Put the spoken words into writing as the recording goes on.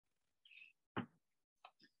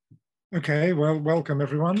Okay, well, welcome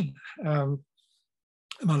everyone. My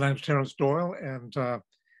name's Terence Doyle, and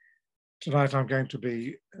tonight I'm going to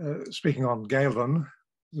be speaking on Galen,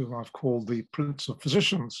 who I've called the Prince of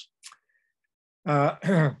Physicians.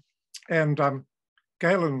 And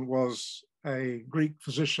Galen was a Greek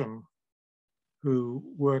physician who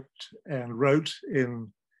worked and wrote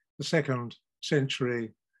in the 2nd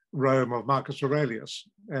century Rome of Marcus Aurelius,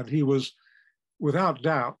 and he was without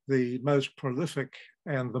doubt the most prolific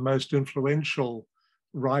and the most influential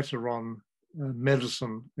writer on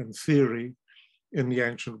medicine and theory in the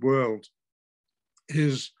ancient world.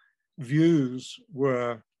 His views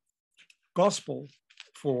were gospel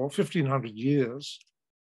for 1500 years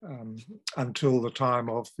until the time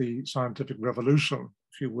of the scientific revolution,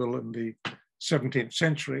 if you will, in the 17th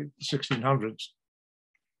century, the 1600s.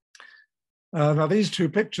 Now, these two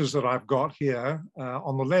pictures that I've got here,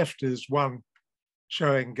 on the left is one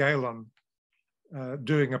showing Galen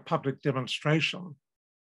doing a public demonstration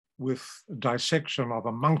with a dissection of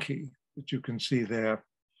a monkey that you can see there.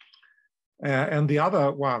 And the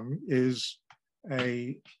other one is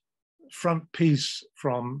a front piece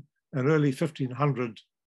from an early 1500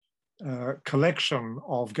 collection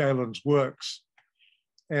of Galen's works.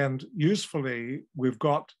 And usefully, we've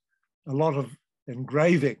got a lot of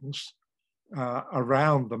engravings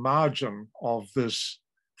around the margin of this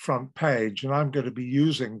front page, and I'm going to be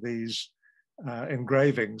using these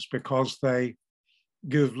engravings because they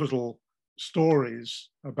give little stories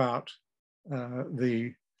about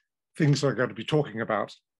the things I'm going to be talking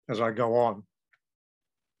about as I go on.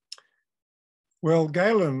 Well,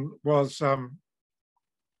 Galen was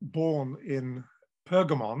born in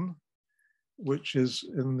Pergamon, which is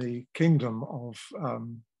in the kingdom of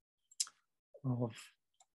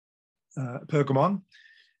Pergamon.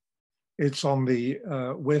 It's on the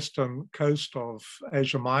western coast of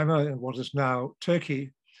Asia Minor in what is now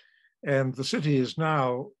Turkey. And the city is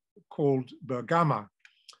now called Bergama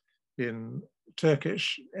in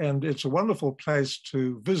Turkish. And it's a wonderful place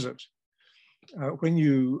to visit. When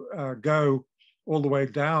you go all the way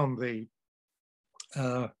down the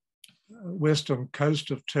western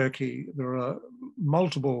coast of Turkey, there are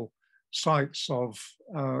multiple sites of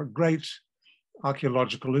great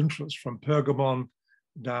archaeological interest, from Pergamon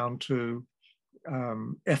down to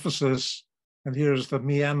Ephesus, and here is the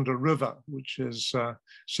Meander River, which is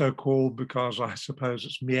so called because I suppose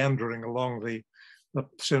it's meandering along the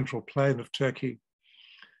central plain of Turkey.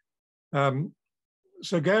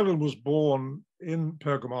 So Galen was born in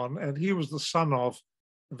Pergamon, and he was the son of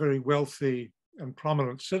a very wealthy and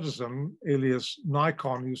prominent citizen, Elias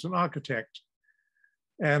Nikon, who's an architect,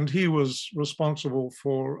 and he was responsible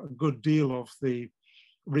for a good deal of the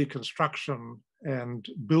reconstruction and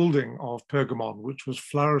building of Pergamon, which was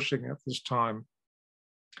flourishing at this time.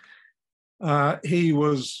 He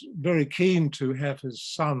was very keen to have his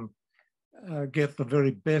son get the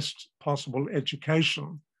very best possible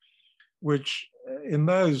education, which in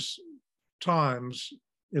those times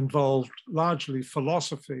involved largely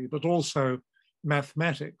philosophy, but also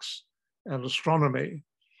mathematics and astronomy.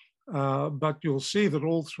 But you'll see that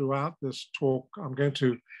all throughout this talk, I'm going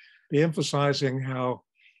to be emphasizing how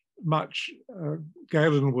much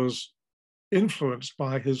Galen was influenced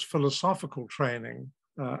by his philosophical training,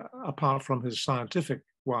 apart from his scientific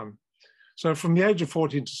one. So from the age of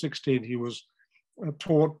 14 to 16, he was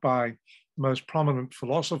taught by the most prominent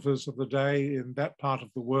philosophers of the day in that part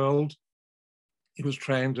of the world. He was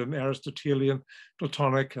trained in Aristotelian,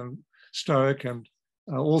 Platonic, and Stoic, and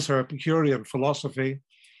also Epicurean philosophy.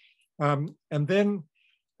 And then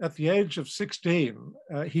at the age of 16,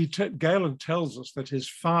 Galen tells us that his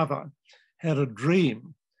father had a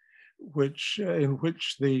dream in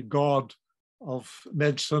which the god of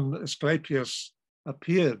medicine, Asclepius,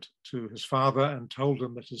 appeared to his father and told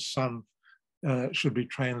him that his son should be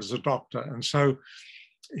trained as a doctor. And so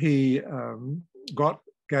he got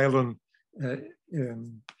Galen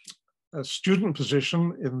in a student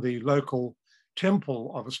position in the local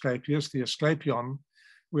temple of Asclepius, the Asclepion,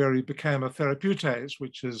 where he became a therapeutes,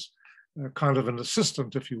 which is kind of an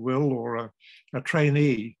assistant, if you will, or a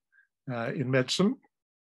trainee in medicine.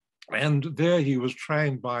 And there he was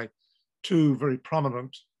trained by two very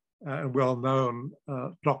prominent and well-known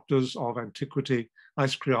doctors of antiquity,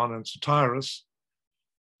 Iscrion and Satyrus.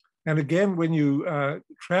 And again, when you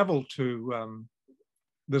travel to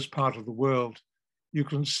this part of the world, you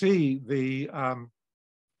can see the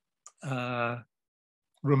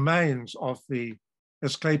remains of the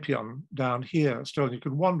Asclepion down here still. You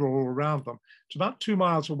can wander all around them. It's about 2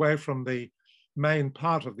 miles away from the main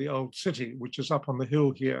part of the old city, which is up on the hill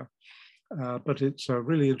here. But it's a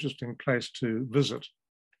really interesting place to visit.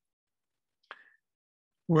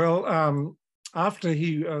 Well, after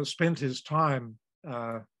he spent his time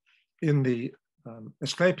in the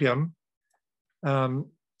Asclepion,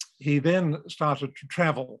 he then started to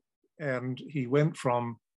travel, and he went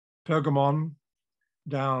from Pergamon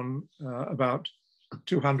down about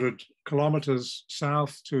 200 kilometers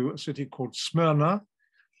south to a city called Smyrna,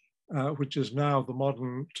 which is now the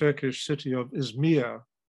modern Turkish city of Izmir,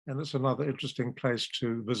 and it's another interesting place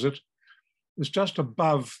to visit. It's just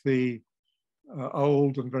above the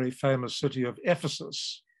old and very famous city of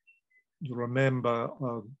Ephesus. You remember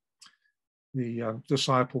the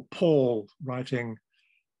disciple Paul writing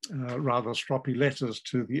rather stroppy letters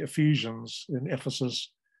to the Ephesians in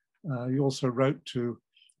Ephesus. He also wrote to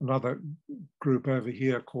another group over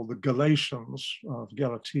here called the Galatians of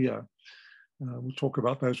Galatia. We'll talk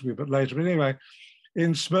about those a wee bit later. But anyway,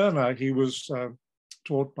 in Smyrna, he was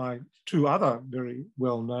taught by two other very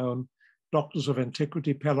well-known doctors of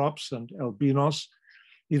antiquity, Pelops and Albinos.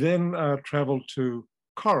 He then traveled to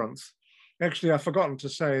Corinth. Actually, I've forgotten to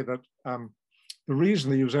say that the reason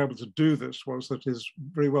that he was able to do this was that his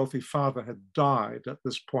very wealthy father had died at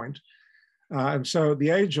this point. And so at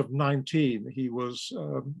the age of 19, he was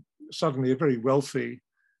suddenly a very wealthy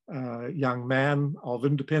young man of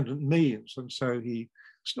independent means. And so he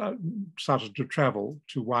started to travel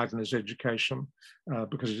to widen his education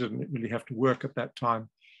because he didn't really have to work at that time.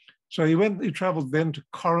 So he traveled then to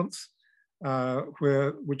Corinth,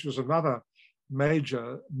 which was another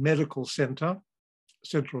major medical center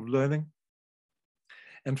of learning.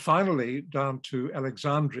 And finally down to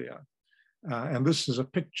Alexandria. And this is a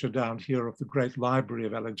picture down here of the great library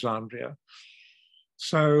of Alexandria.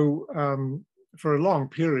 So for a long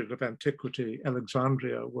period of antiquity,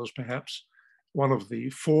 Alexandria was perhaps one of the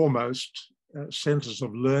foremost centers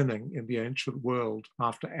of learning in the ancient world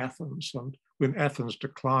after Athens. And when Athens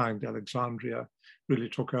declined, Alexandria really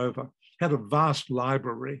took over. Had a vast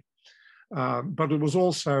library, but it was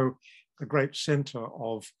also a great center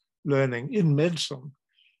of learning in medicine,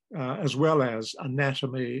 as well as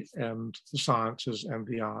anatomy and the sciences and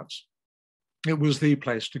the arts. It was the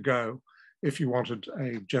place to go if you wanted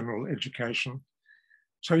a general education.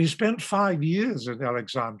 So he spent 5 years in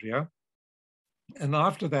Alexandria, and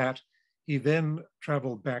after that, he then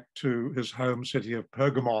traveled back to his home city of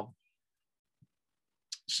Pergamon.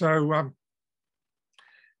 So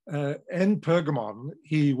in Pergamon,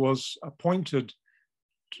 he was appointed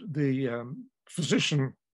the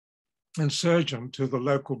physician and surgeon to the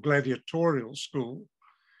local gladiatorial school.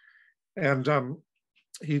 And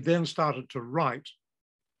he then started to write.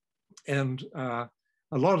 And a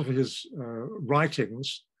lot of his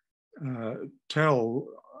writings tell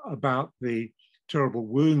about the terrible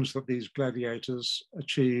wounds that these gladiators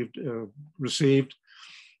received.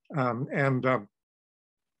 And a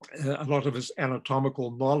lot of his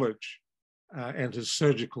anatomical knowledge and his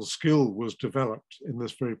surgical skill was developed in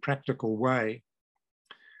this very practical way.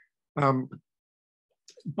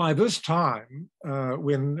 By this time,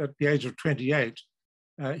 when at the age of 28,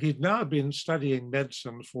 he'd now been studying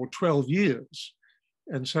medicine for 12 years.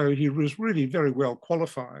 And so he was really very well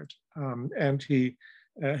qualified, and he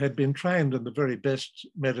had been trained in the very best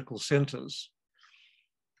medical centers.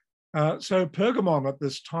 So Pergamon at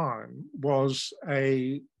this time was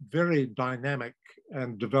a very dynamic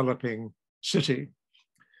and developing city.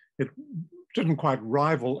 It didn't quite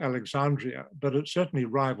rival Alexandria, but it certainly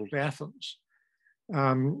rivaled Athens.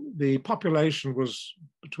 The population was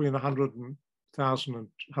between 100,000 and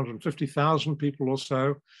 150,000 people or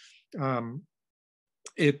so.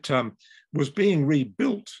 It was being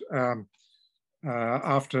rebuilt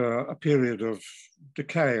after a period of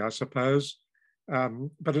decay, I suppose.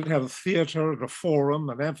 But it had a theater, a forum,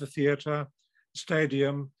 an amphitheater,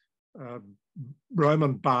 stadium,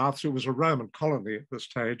 Roman baths. It was a Roman colony at this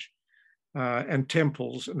stage, and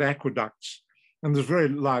temples and aqueducts. And there's a very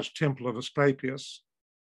large temple of Asclepius,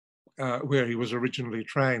 where he was originally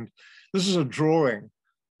trained. This is a drawing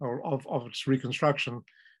of its reconstruction,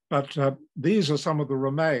 but these are some of the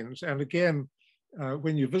remains. And again,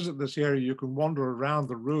 when you visit this area, you can wander around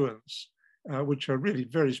the ruins, which are really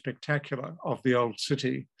very spectacular, of the old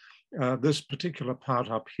city. This particular part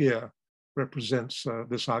up here represents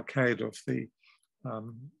this arcade of the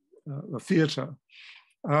theater.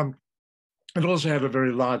 It also had a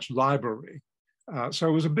very large library. So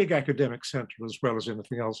it was a big academic center as well as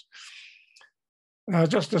anything else.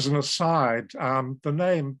 Just as an aside, the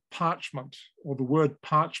name parchment, or the word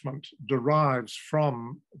parchment, derives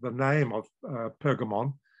from the name of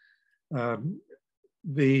Pergamon.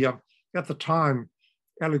 At the time,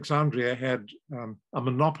 Alexandria had a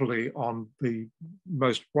monopoly on the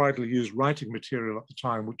most widely used writing material at the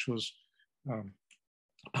time, which was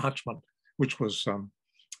parchment, which was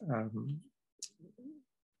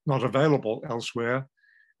not available elsewhere.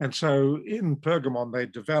 And so in Pergamon, they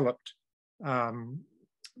developed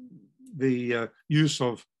the use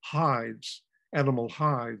of hides, animal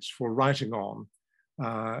hides, for writing on.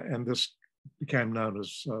 And this became known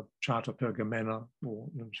as Charta Pergamena, or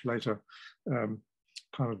later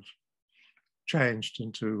kind of changed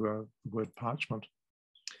into the word parchment.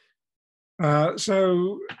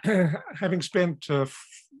 So having spent 3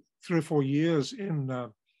 or 4 years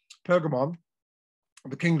in Pergamon,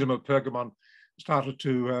 the kingdom of Pergamon started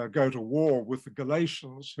to go to war with the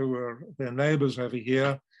Galatians, who were their neighbors over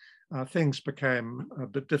here. Things became a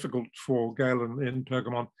bit difficult for Galen in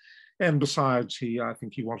Pergamon. And besides, I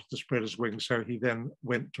think he wanted to spread his wings, so he then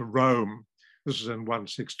went to Rome. This is in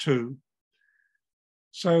 162.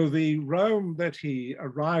 So the Rome that he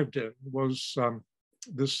arrived in was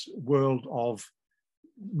this world of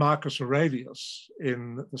Marcus Aurelius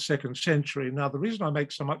in the 2nd century. Now, the reason I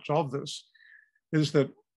make so much of this is that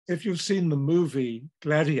if you've seen the movie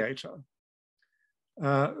Gladiator,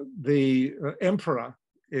 the emperor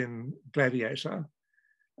in Gladiator,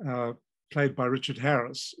 played by Richard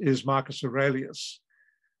Harris, is Marcus Aurelius.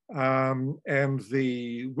 And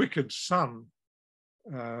the wicked son,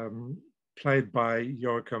 played by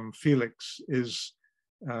Joachim Felix, is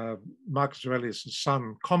Marcus Aurelius'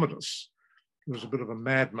 son, Commodus, who was a bit of a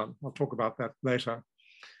madman. I'll talk about that later.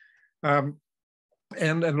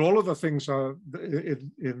 And all of the things are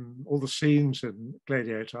in all the scenes in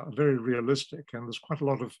Gladiator are very realistic, and there's quite a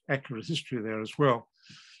lot of accurate history there as well.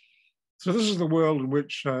 So this is the world in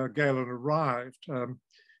which Galen arrived.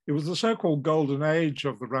 It was the so-called golden age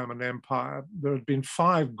of the Roman Empire. There had been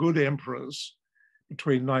 5 good emperors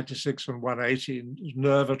between 96 and 180,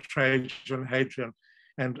 Nerva, Trajan, Hadrian,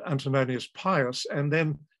 and Antoninus Pius, and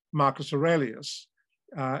then Marcus Aurelius.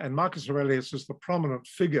 And Marcus Aurelius is the prominent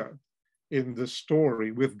figure in this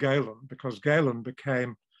story with Galen, because Galen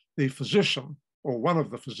became the physician, or one of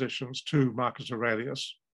the physicians, to Marcus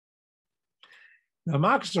Aurelius. Now,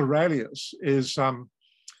 Marcus Aurelius is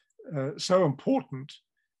so important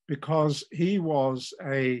because he was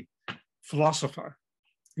a philosopher.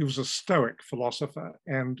 He was a Stoic philosopher,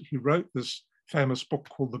 and he wrote this famous book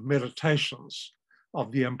called The Meditations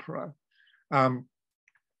of the Emperor.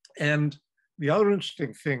 And the other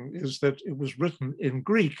interesting thing is that it was written in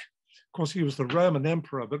Greek. Of course, he was the Roman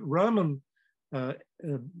emperor, but Roman,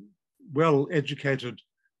 well-educated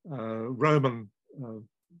Roman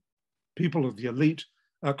people of the elite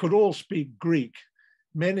could all speak Greek.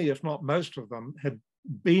 Many, if not most of them, had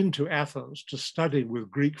been to Athens to study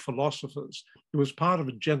with Greek philosophers. It was part of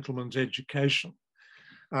a gentleman's education.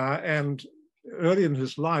 And early in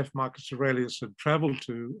his life, Marcus Aurelius had traveled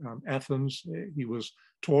to Athens. He was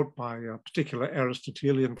taught by a particular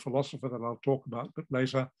Aristotelian philosopher that I'll talk about a bit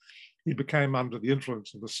later. He became under the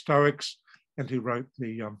influence of the Stoics, and he wrote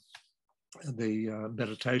the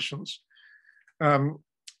Meditations.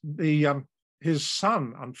 His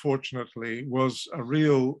son, unfortunately, was a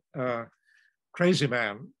real crazy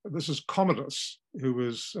man. This is Commodus, who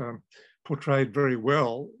was portrayed very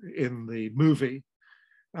well in the movie.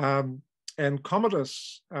 And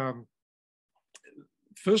Commodus,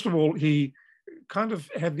 first of all, he kind of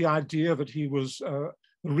had the idea that he was the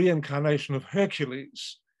reincarnation of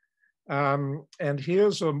Hercules. And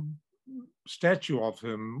here's a statue of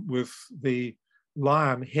him with the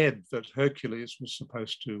lion head that Hercules was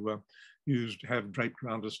supposed to use to have draped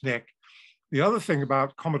around his neck. The other thing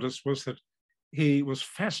about Commodus was that he was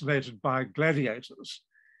fascinated by gladiators,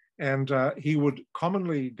 and he would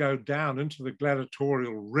commonly go down into the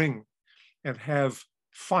gladiatorial ring and have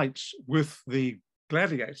fights with the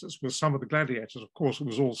gladiators, with some of the gladiators. Of course, it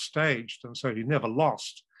was all staged, and so he never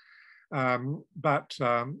lost. But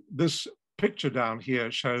this picture down here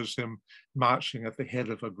shows him marching at the head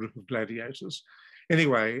of a group of gladiators.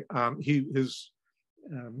 Anyway, his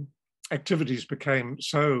activities became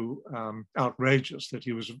so outrageous that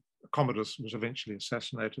Commodus was eventually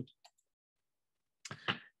assassinated.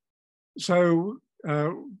 So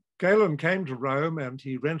Galen came to Rome, and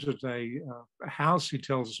he rented a house. He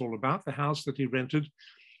tells us all about the house that he rented,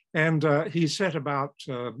 and he set about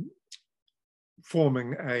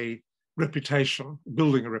forming a reputation,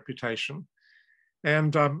 building a reputation.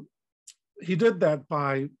 And he did that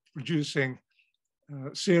by producing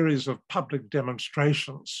a series of public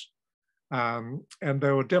demonstrations. And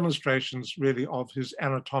there were demonstrations really of his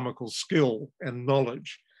anatomical skill and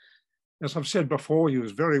knowledge. As I've said before, he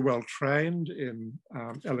was very well trained in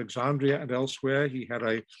Alexandria and elsewhere. He had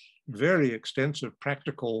a very extensive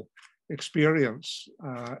practical experience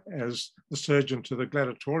as the surgeon to the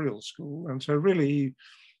gladiatorial school. And so really he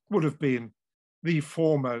would have been the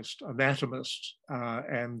foremost anatomist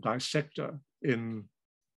and dissector in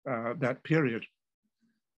that period.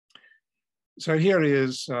 So here he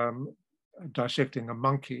is dissecting a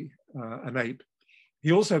monkey, an ape.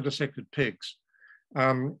 He also dissected pigs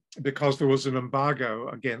because there was an embargo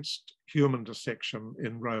against human dissection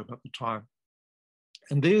in Rome at the time.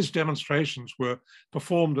 And these demonstrations were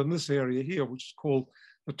performed in this area here, which is called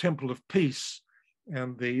the Temple of Peace.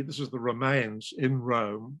 And this is the remains in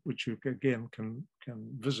Rome, which you again can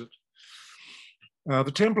visit.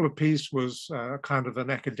 The Temple of Peace was kind of an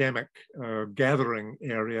academic gathering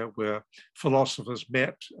area where philosophers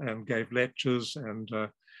met and gave lectures and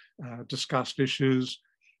discussed issues.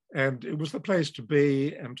 And it was the place to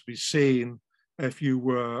be and to be seen if you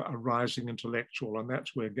were a rising intellectual. And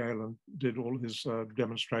that's where Galen did all his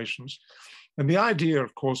demonstrations. And the idea,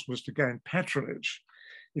 of course, was to gain patronage.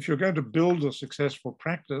 If you're going to build a successful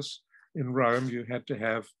practice in Rome, you had to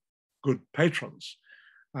have good patrons.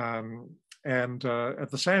 And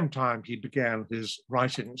at the same time, he began his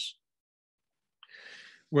writings.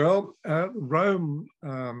 Well, Rome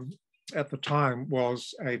at the time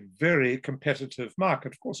was a very competitive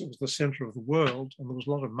market. Of course, it was the center of the world, and there was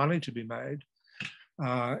a lot of money to be made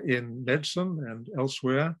in medicine and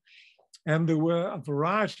elsewhere. And there were a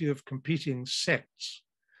variety of competing sects.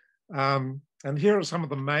 And here are some of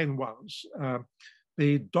the main ones.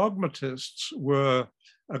 The dogmatists were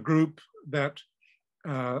a group that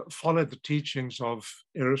followed the teachings of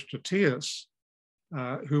Aristoteles,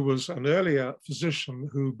 who was an earlier physician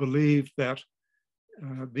who believed that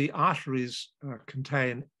the arteries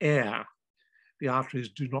contain air. The arteries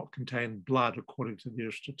do not contain blood, according to the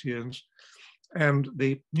Aristotelians. And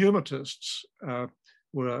the pneumatists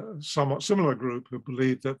were a somewhat similar group who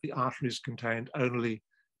believed that the arteries contained only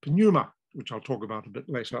pneuma, which I'll talk about a bit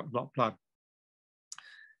later, not blood.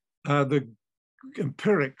 The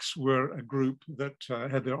empirics were a group that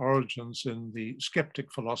had their origins in the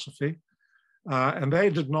skeptic philosophy, and they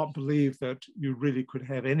did not believe that you really could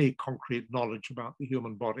have any concrete knowledge about the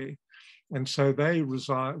human body. And so they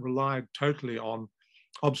relied totally on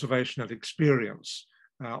observation and experience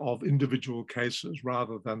of individual cases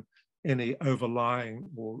rather than any overlying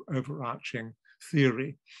or overarching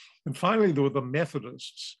theory. And finally, there were the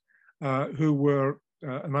Methodists, who were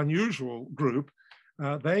an unusual group.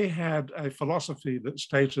 They had a philosophy that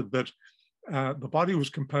stated that the body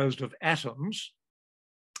was composed of atoms.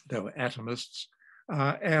 They were atomists,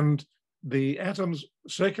 and the atoms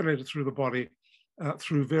circulated through the body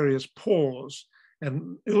through various pores,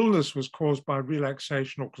 and illness was caused by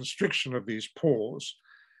relaxation or constriction of these pores.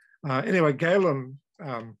 Anyway, Galen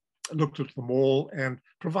looked at them all and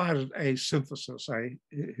provided a synthesis,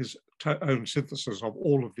 his own synthesis of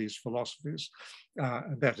all of these philosophies.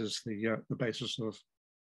 And that is the basis of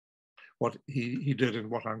what he did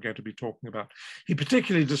and what I'm going to be talking about. He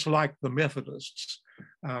particularly disliked the Methodists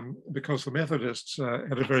because the Methodists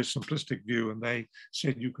had a very simplistic view, and they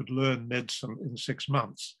said you could learn medicine in 6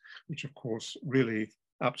 months, which of course really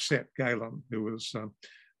upset Galen, who was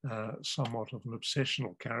somewhat of an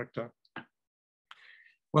obsessional character.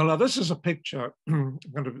 Well, now this is a picture I'm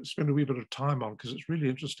going to spend a wee bit of time on because it's really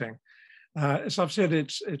interesting. As I've said,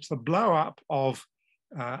 it's the blow up of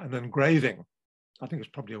an engraving. I think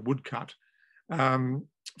it's probably a woodcut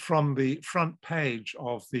from the front page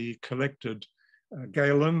of the collected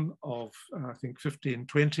Galen of, I think,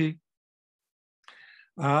 1520.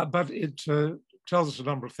 But it tells us a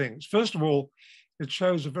number of things. First of all, it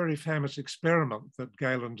shows a very famous experiment that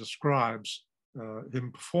Galen describes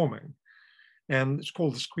him performing. And it's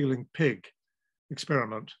called the squealing pig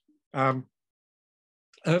experiment.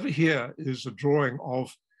 Over here is a drawing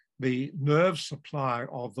of the nerve supply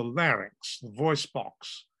of the larynx, the voice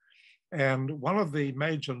box. And one of the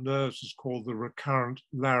major nerves is called the recurrent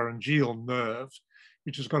laryngeal nerve,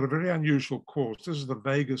 which has got a very unusual course. This is the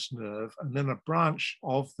vagus nerve, and then a branch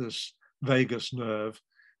of this vagus nerve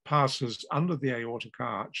passes under the aortic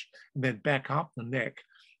arch and then back up the neck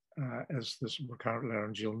as this recurrent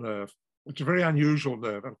laryngeal nerve. It's a very unusual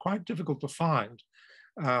nerve and quite difficult to find,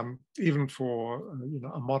 even for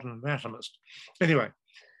a modern anatomist. Anyway,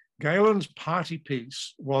 Galen's party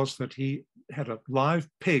piece was that he had a live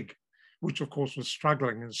pig, which of course was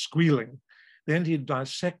struggling and squealing. Then he'd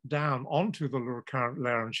dissect down onto the recurrent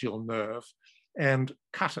laryngeal nerve and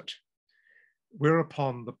cut it,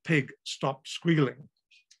 whereupon the pig stopped squealing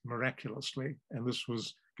miraculously. And this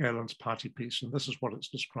was Galen's party piece, and this is what it's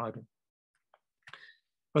describing.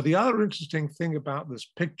 But the other interesting thing about this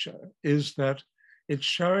picture is that it's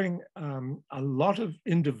showing a lot of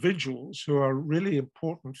individuals who are really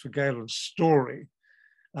important for Galen's story.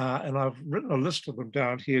 And I've written a list of them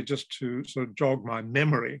down here just to sort of jog my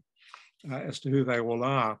memory. as to who they all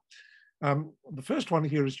are. The first one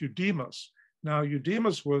here is Eudemus. Now,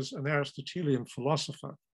 Eudemus was an Aristotelian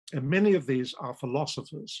philosopher, and many of these are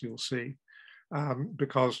philosophers, you'll see,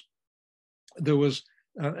 because there was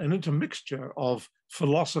an intermixture of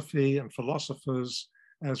philosophy and philosophers,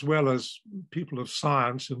 as well as people of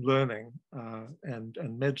science and learning and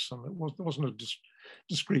medicine. There wasn't a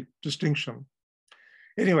discrete distinction.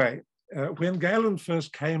 Anyway, when Galen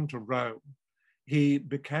first came to Rome, he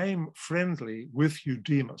became friendly with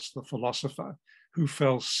Eudemus, the philosopher, who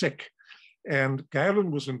fell sick. And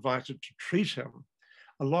Galen was invited to treat him,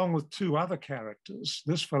 along with two other characters,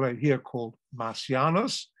 this fellow here called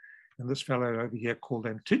Marcianus, and this fellow over here called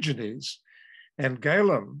Antigenes. And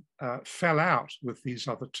Galen fell out with these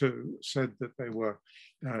other two, said that they were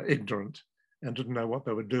ignorant and didn't know what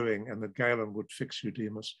they were doing, and that Galen would fix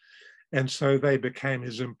Eudemus. And so they became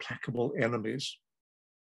his implacable enemies.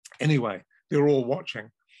 Anyway, they're all watching.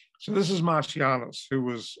 So this is Marcianus, who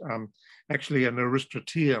was actually an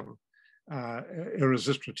Erasistratean,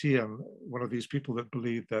 one of these people that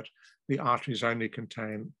believed that the arteries only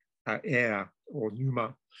contain air or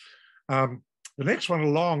pneuma. The next one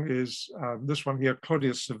along is this one here,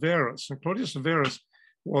 Claudius Severus. And Claudius Severus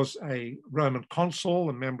was a Roman consul,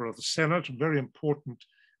 a member of the Senate, a very important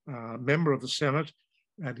member of the Senate.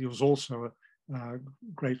 And he was also a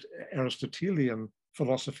great Aristotelian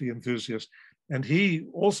philosophy enthusiast. And he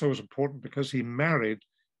also was important because he married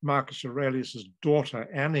Marcus Aurelius's daughter,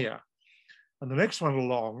 Annia. And the next one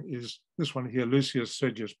along is this one here, Lucius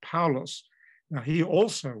Sergius Paulus. Now, he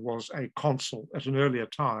also was a consul at an earlier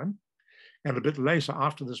time. And a bit later,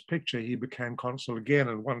 after this picture, he became consul again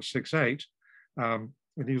in 168. And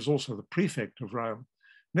he was also the prefect of Rome.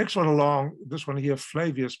 Next one along, this one here,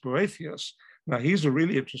 Flavius Boethius. Now, he's a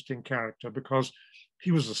really interesting character because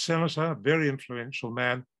he was a senator, a very influential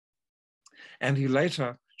man. And he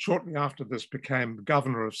later, shortly after this, became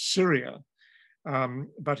governor of Syria.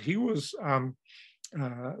 But he was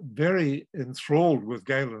very enthralled with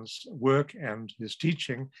Galen's work and his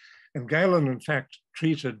teaching. And Galen, in fact,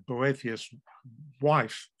 treated Boethius'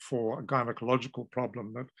 wife for a gynecological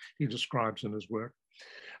problem that he describes in his work.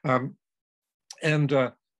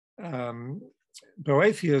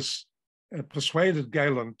 Boethius persuaded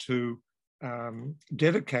Galen to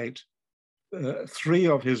dedicate 3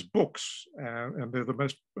 of his books, and they're the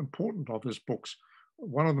most important of his books.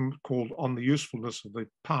 One of them called On the Usefulness of the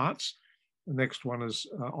Parts. The next one is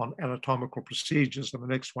on anatomical procedures, and the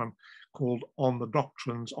next one called On the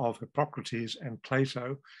Doctrines of Hippocrates and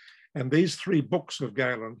Plato. And these 3 books of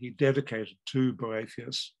Galen he dedicated to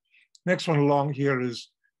Boethius. Next one along here is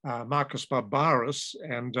Marcus Barbarus,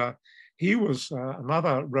 and he was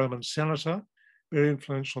another Roman senator, very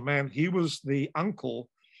influential man. He was the uncle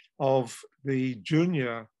of the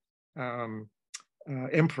junior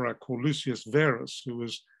emperor called Lucius Verus, who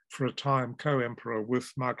was for a time co-emperor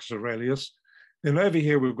with Marcus Aurelius. Then over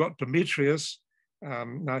here we've got Demetrius.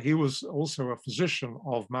 Now he was also a physician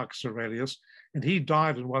of Marcus Aurelius, and he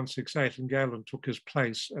died in 168, and Galen took his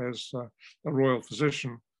place as a royal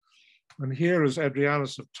physician. And here is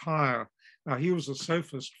Adrianus of Tyre. Now he was a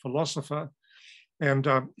sophist philosopher, and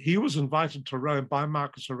he was invited to Rome by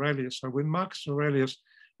Marcus Aurelius. So when Marcus Aurelius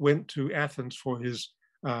went to Athens for his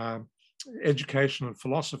education in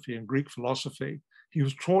philosophy and Greek philosophy, he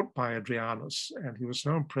was taught by Adrianus, and he was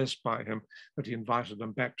so impressed by him that he invited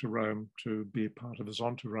him back to Rome to be part of his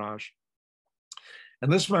entourage. And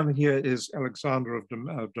this one here is Alexander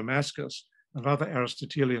of Damascus, another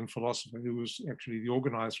Aristotelian philosopher who was actually the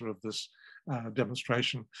organizer of this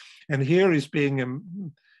demonstration. And here he's being,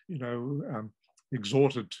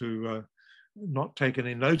 exhorted to not take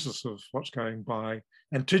any notice of what's going by.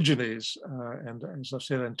 Antigenes, and as I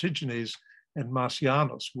said, Antigenes and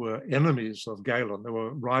Marcianus were enemies of Galen. They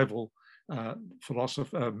were rival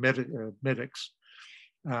medics.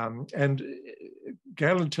 And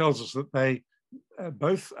Galen tells us that they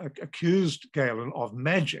both accused Galen of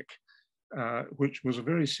magic, which was a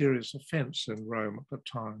very serious offense in Rome at the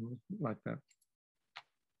time, like that.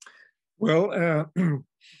 Well,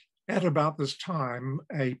 at about this time,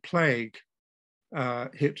 a plague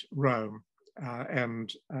hit Rome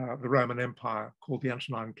and the Roman Empire, called the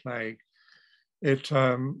Antonine Plague. It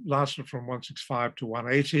lasted from 165 to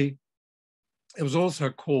 180. It was also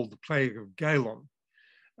called the Plague of Galen.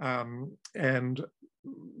 And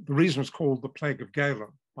the reason it's called the Plague of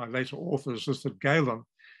Galen by later authors is that Galen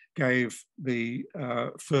gave the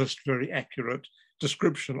first very accurate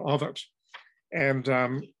description of it. And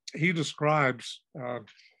he describes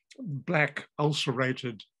black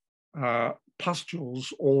ulcerated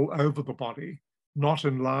pustules all over the body, not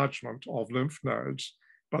enlargement of lymph nodes,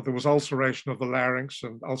 but there was ulceration of the larynx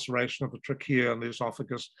and ulceration of the trachea and the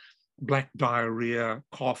esophagus, black diarrhea,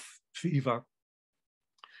 cough, fever.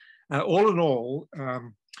 All in all,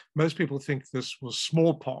 most people think this was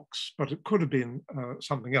smallpox, but it could have been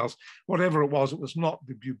something else. Whatever it was not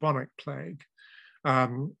the bubonic plague.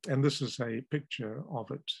 And this is a picture of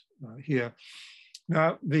it here.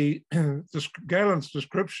 Now, Galen's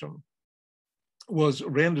description was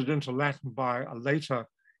rendered into Latin by a later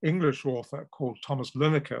English author called Thomas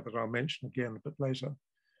Linacre, that I'll mention again a bit later.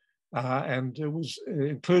 And it was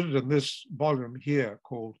included in this volume here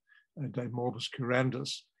called De Morbis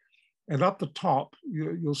Curandis. And up the top,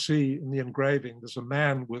 you'll see in the engraving, there's a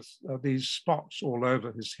man with these spots all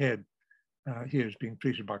over his head. Here is being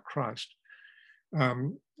treated by Christ.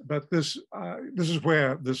 But this is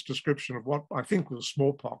where this description of what I think was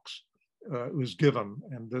smallpox was given.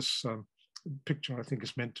 And this picture, I think,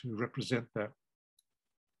 is meant to represent that.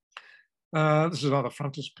 This is another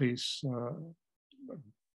frontispiece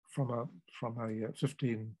from a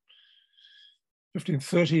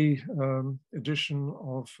 1530 edition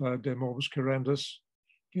of De Morbis Curandis.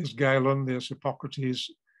 Here's Galen, there's Hippocrates.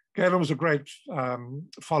 Galen was a great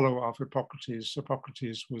follower of Hippocrates.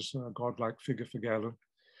 Hippocrates was a godlike figure for Galen.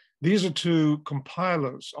 These are two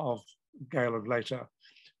compilers of Galen later,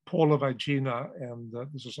 Paul of Aegina, and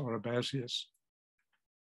this is Oribasius.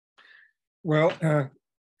 Well,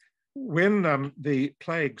 when the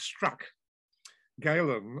plague struck,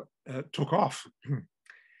 Galen took off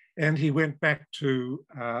and he went back to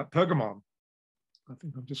Pergamon. I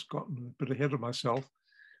think I've just gotten a bit ahead of myself.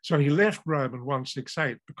 So he left Rome in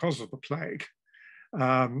 168 because of the plague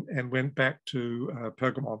and went back to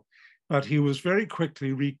Pergamon. But he was very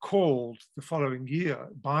quickly recalled the following year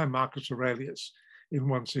by Marcus Aurelius in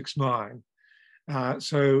 169.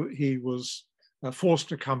 So he was forced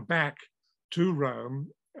to come back to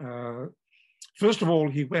Rome. First of all,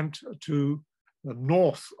 he went to the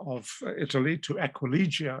north of Italy, to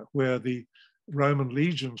Aquilegia, where the Roman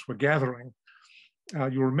legions were gathering.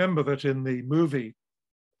 You remember that in the movie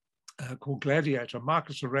called Gladiator,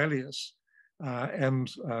 Marcus Aurelius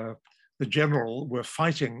and the general were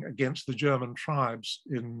fighting against the German tribes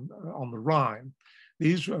on the Rhine.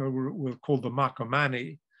 These were called the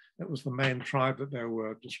Marcomanni. That was the main tribe that they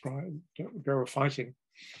were fighting.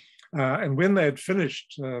 And when they had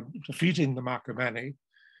finished defeating the Marcomanni,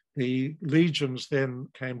 the legions then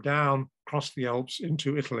came down, crossed the Alps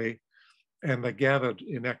into Italy, and they gathered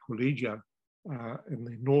in Aquilegia in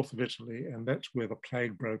the north of Italy, and that's where the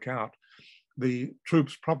plague broke out. The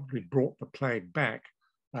troops probably brought the plague back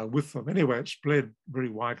with them. Anyway, it spread very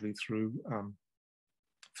widely through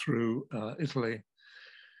Italy.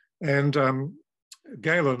 And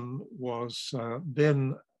Galen was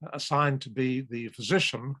then assigned to be the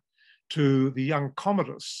physician to the young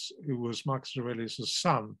Commodus, who was Marcus Aurelius'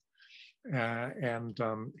 son, and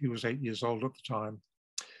he was 8 years old at the time.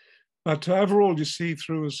 But overall, you see,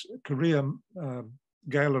 through his career,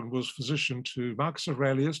 Galen was physician to Marcus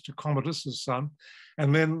Aurelius, to Commodus, his son,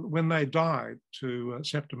 and then when they died, to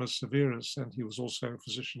Septimus Severus, and he was also a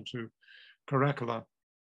physician to Caracalla.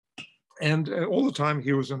 And all the time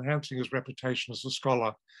he was enhancing his reputation as a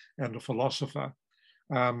scholar and a philosopher.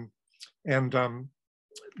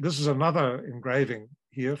 This is another engraving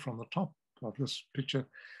here from the top of this picture,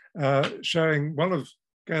 showing one of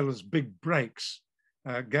Galen's big breaks.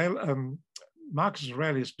 Marcus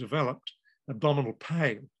Aurelius developed abdominal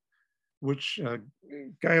pain, which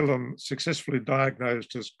Galen successfully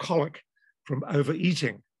diagnosed as colic from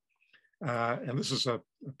overeating. And this is a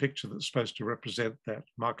picture that's supposed to represent that,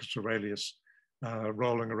 Marcus Aurelius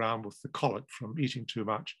rolling around with the colic from eating too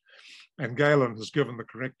much. And Galen has given the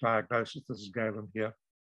correct diagnosis. This is Galen here.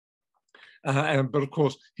 But of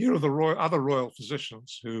course, here are the other royal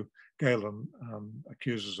physicians who Galen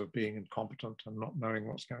accuses of being incompetent and not knowing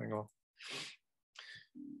what's going on.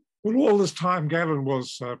 Well, all this time, Galen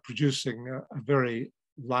was producing a very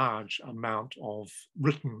large amount of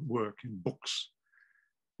written work in books.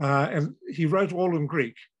 And he wrote all in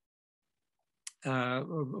Greek.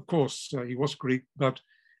 Of course, he was Greek, but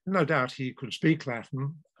no doubt he could speak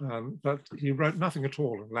Latin, but he wrote nothing at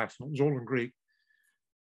all in Latin. It was all in Greek.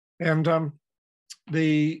 And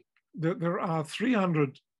there are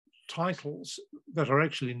 300 titles that are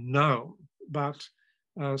actually known, but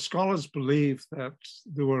scholars believe that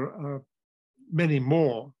there were many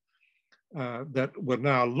more that were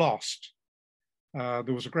now lost.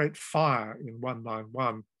 There was a great fire in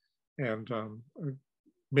 191, and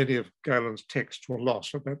many of Galen's texts were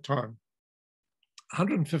lost at that time.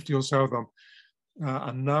 150 or so of them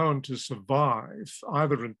are known to survive,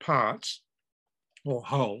 either in parts or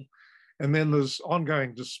whole. And then there's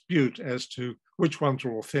ongoing dispute as to which ones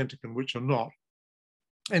are authentic and which are not.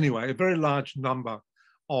 Anyway, a very large number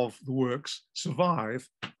of the works survive,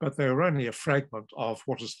 but they are only a fragment of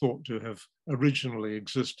what is thought to have originally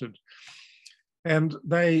existed. And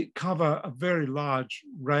they cover a very large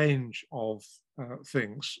range of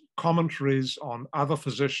things, commentaries on other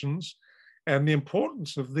physicians. And the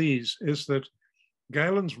importance of these is that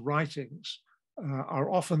Galen's writings are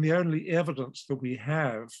often the only evidence that we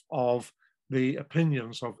have of the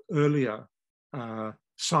opinions of earlier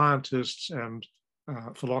scientists and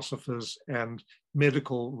philosophers and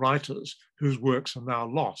medical writers whose works are now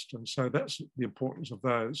lost. And so that's the importance of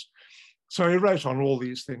those. So he wrote on all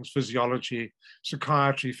these things: physiology,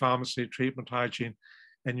 psychiatry, pharmacy, treatment, hygiene,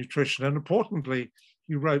 and nutrition. And importantly,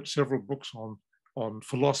 he wrote several books on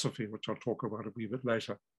philosophy, which I'll talk about a wee bit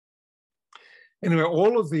later. Anyway,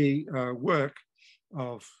 all of the work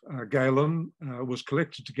of Galen was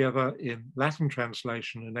collected together in Latin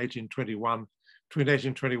translation in 1821, between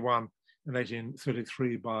 1821 and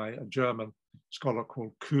 1833 by a German scholar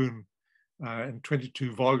called Kuhn, in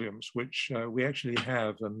 22 volumes, which we actually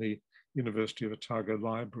have in the University of Otago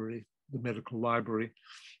Library, the medical library.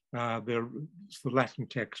 It's the Latin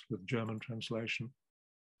text with German translation.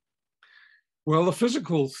 Well, the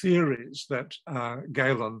physical theories that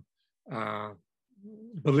Galen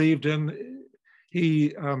believed in,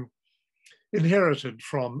 he inherited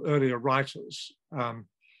from earlier writers.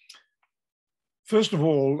 First of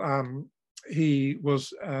all, he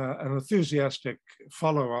was an enthusiastic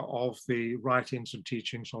follower of the writings and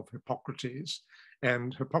teachings of Hippocrates,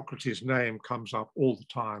 and Hippocrates' name comes up all the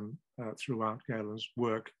time throughout Galen's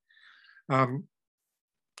work.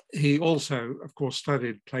 He also, of course,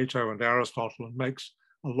 studied Plato and Aristotle and makes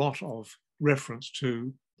a lot of reference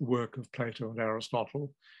to the work of Plato and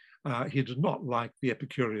Aristotle. He did not like the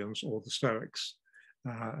Epicureans or the Stoics.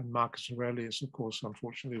 And Marcus Aurelius, of course,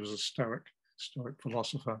 unfortunately, was a Stoic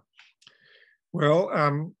philosopher. Well,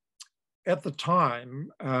 at the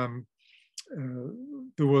time,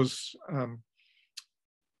 there was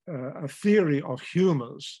a theory of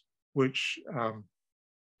humors, which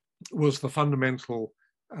was the fundamental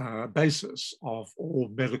basis of all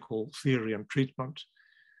medical theory and treatment.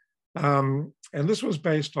 And this was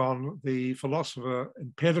based on the philosopher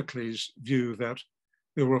Empedocles' view that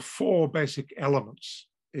there were 4 basic elements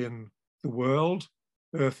in the world: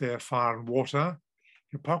 earth, air, fire, and water.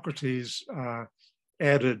 Hippocrates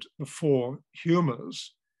added the 4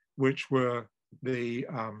 humors, which were the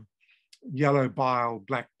yellow bile,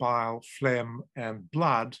 black bile, phlegm, and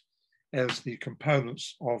blood, as the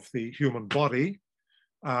components of the human body.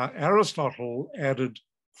 Aristotle added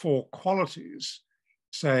 4 qualities,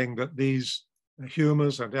 saying that these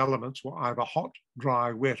humors and elements were either hot,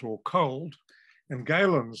 dry, wet, or cold. And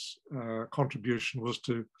Galen's contribution was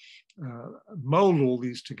to mold all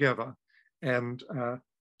these together and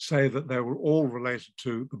say that they were all related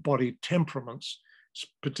to the body temperaments,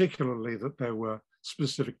 particularly that they were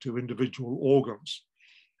specific to individual organs.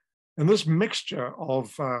 And this mixture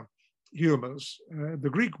of humors, the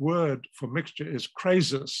Greek word for mixture is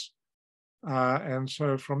krasis. And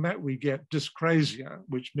so from that we get dyscrasia,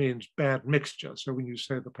 which means bad mixture. So when you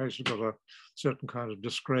say the patient got a certain kind of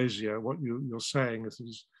dyscrasia, what you're saying is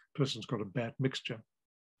this person's got a bad mixture.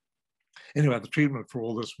 Anyway, the treatment for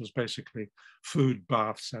all this was basically food,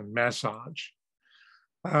 baths, and massage.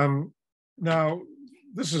 Now,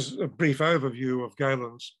 this is a brief overview of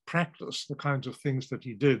Galen's practice, the kinds of things that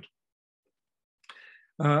he did.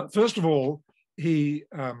 First of all, he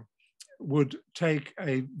would take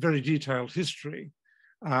a very detailed history,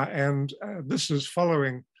 and this is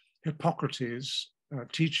following Hippocrates'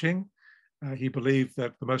 teaching. He believed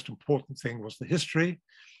that the most important thing was the history.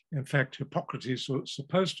 In fact, Hippocrates was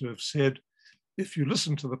supposed to have said, if you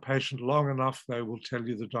listen to the patient long enough, they will tell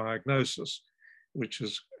you the diagnosis, which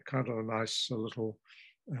is kind of a nice little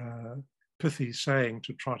pithy saying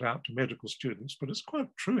to trot out to medical students, but it's quite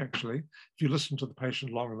true, actually. If you listen to the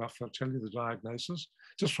patient long enough, they'll tell you the diagnosis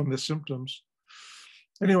just from their symptoms.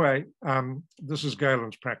 Anyway, this is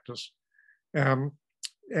Galen's practice. And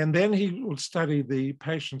then he would study the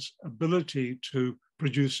patient's ability to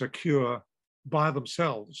produce a cure by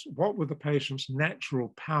themselves. What were the patient's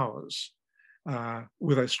natural powers?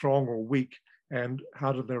 Were they strong or weak? And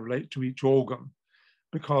how did they relate to each organ?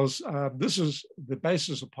 Because this is the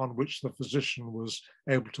basis upon which the physician was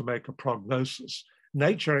able to make a prognosis.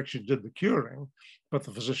 Nature actually did the curing, but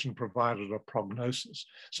the physician provided a prognosis.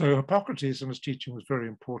 So Hippocrates and his teaching was very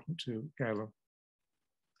important to Galen.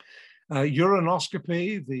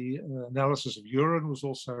 Urinoscopy, the analysis of urine, was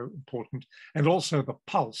also important, and also the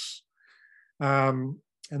pulse. And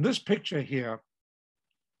this picture here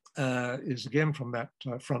is again from that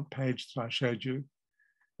front page that I showed you.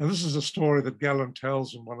 And this is a story that Galen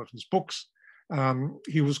tells in one of his books.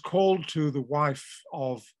 He was called to the wife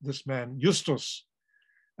of this man, Justus,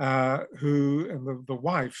 and the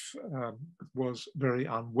wife was very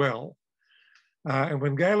unwell. And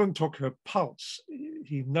when Galen took her pulse,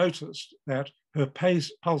 he noticed that her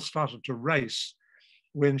pulse started to race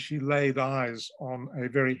when she laid eyes on a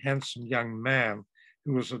very handsome young man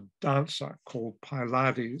who was a dancer called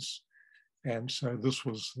Pylades. And so this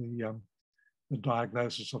was the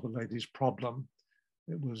diagnosis of the lady's problem.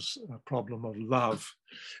 It was a problem of love.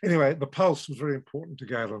 Anyway, the pulse was very important to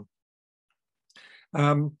Galen.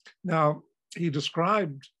 Now, he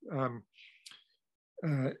described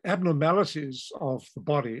abnormalities of the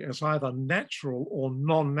body as either natural or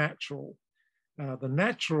non-natural. The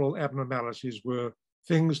natural abnormalities were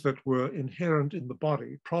things that were inherent in the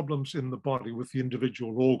body, problems in the body with the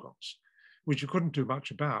individual organs, which you couldn't do much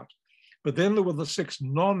about. But then there were the 6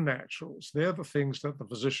 non-naturals. They're the things that the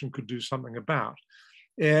physician could do something about: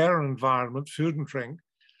 air and environment, food and drink,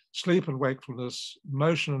 sleep and wakefulness,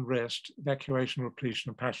 motion and rest, evacuation, repletion,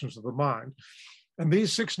 and passions of the mind. And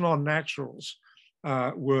these 6 non-naturals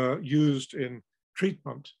were used in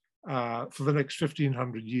treatment for the next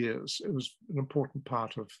 1,500 years. It was an important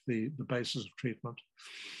part of the basis of treatment.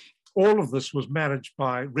 All of this was managed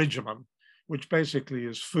by regimen, which basically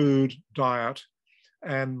is food, diet,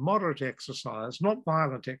 and moderate exercise, not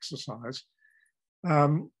violent exercise.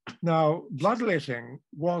 Now, bloodletting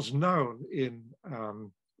was known in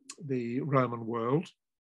the Roman world,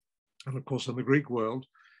 and of course in the Greek world.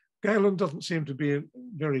 Galen doesn't seem to be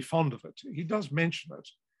very fond of it. He does mention it,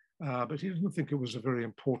 but he didn't think it was a very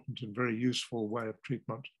important and very useful way of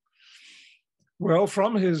treatment. Well,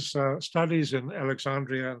 from his studies in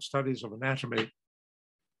Alexandria and studies of anatomy,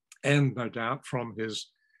 and no doubt from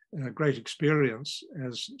his great experience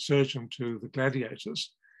as surgeon to the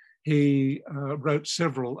gladiators, he wrote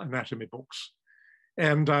several anatomy books.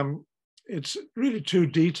 And it's really too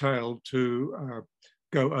detailed to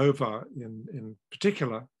go over in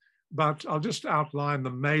particular, but I'll just outline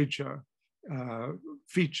the major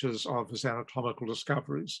features of his anatomical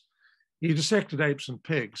discoveries. He dissected apes and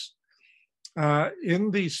pigs.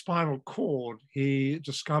 In the spinal cord, he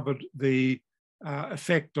discovered the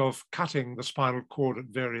effect of cutting the spinal cord at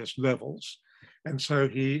various levels. And so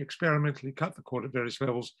he experimentally cut the cord at various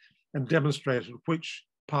levels and demonstrated which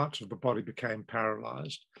parts of the body became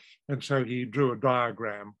paralyzed. And so he drew a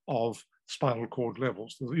diagram of spinal cord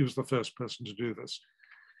levels. He was the first person to do this.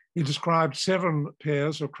 He described 7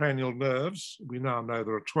 pairs of cranial nerves. We now know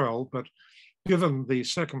there are 12, but given the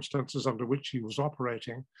circumstances under which he was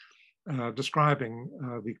operating, describing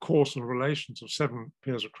the course and relations of 7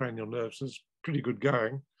 pairs of cranial nerves is pretty good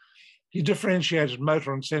going. He differentiated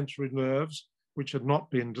motor and sensory nerves, which had not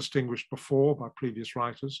been distinguished before by previous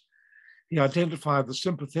writers. He identified the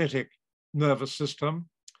sympathetic nervous system,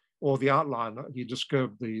 or the outliner. He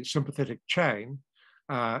described the sympathetic chain,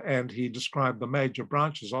 and he described the major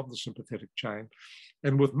branches of the sympathetic chain.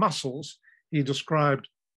 And with muscles, he described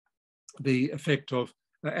the effect of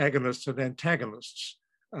agonists and antagonists,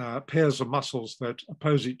 pairs of muscles that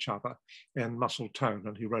oppose each other, and muscle tone,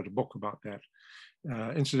 and he wrote a book about that.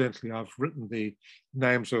 Incidentally, I've written the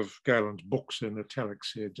names of Galen's books in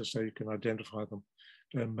italics here, just so you can identify them.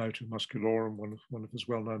 Motu Musculorum, one of his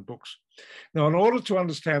well-known books. Now, in order to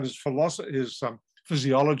understand his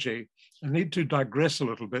physiology, I need to digress a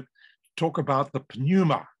little bit, talk about the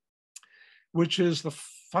pneuma, which is the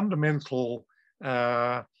fundamental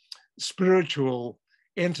spiritual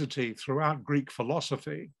entity throughout Greek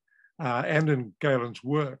philosophy and in Galen's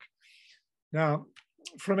work. Now,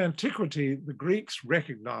 from antiquity, the Greeks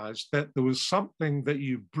recognized that there was something that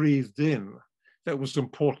you breathed in that was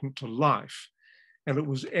important to life, and it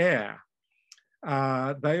was air.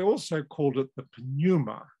 They also called it the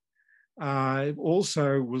pneuma. It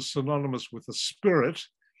also was synonymous with the spirit,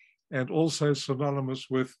 and also synonymous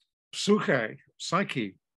with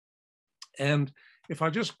psyche. And if I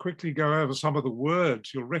just quickly go over some of the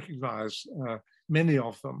words, you'll recognize many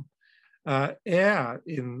of them. Air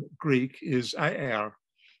in Greek is aer.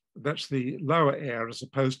 That's the lower air as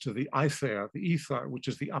opposed to the ether, which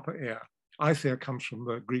is the upper air. Ether comes from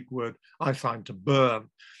the Greek word eithine, to burn.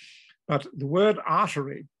 But the word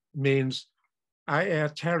artery means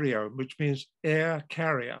aertario, which means air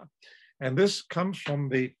carrier. And this comes from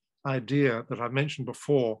the idea that I mentioned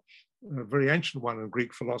before, a very ancient one in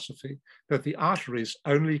Greek philosophy, that the arteries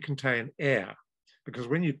only contain air, because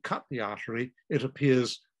when you cut the artery, it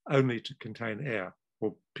appears only to contain air,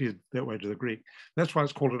 or appeared that way to the Greek. That's why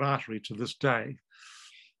it's called an artery to this day.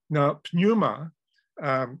 Now, pneuma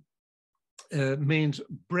means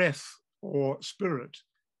breath or spirit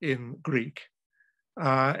in Greek.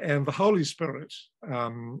 And the Holy Spirit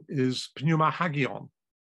is pneuma hagion.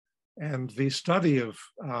 And the study of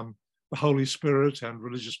the Holy Spirit and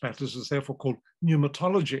religious matters is therefore called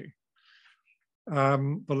pneumatology.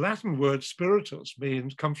 The Latin word spiritus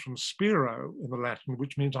comes from spiro in the Latin,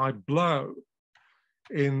 which means I blow.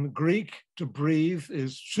 In Greek, to breathe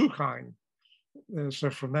is psychein. So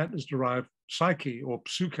from that is derived psyche or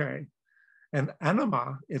psyche. And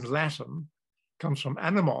anima in Latin comes from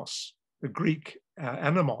animos, the Greek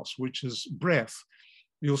animos, which is breath.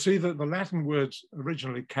 You'll see that the Latin words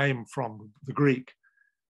originally came from the Greek.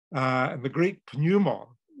 And the Greek pneumon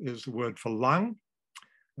is the word for lung,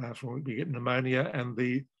 from which we get pneumonia, and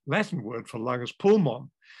the Latin word for lung is pulmon.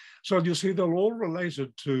 So you see they're all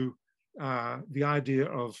related to the idea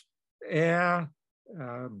of air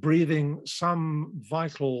breathing some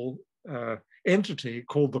vital entity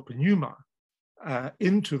called the pneuma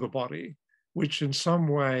into the body, which in some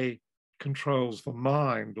way controls the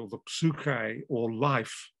mind or the psyche or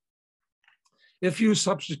life. If you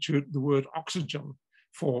substitute the word oxygen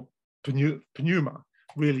for pneuma,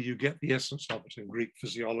 really you get the essence of it in Greek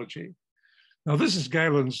physiology. Now this is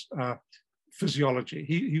Galen's physiology.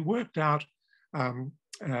 He worked out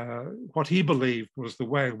what he believed was the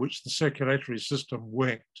way in which the circulatory system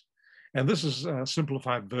worked. And this is a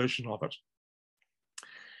simplified version of it.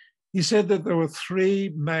 He said that there were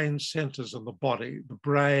three main centers in the body: the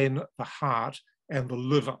brain, the heart, and the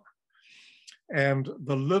liver. And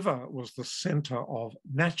the liver was the center of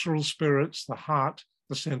natural spirits, the heart,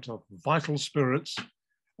 the center of vital spirits,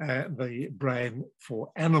 and the brain for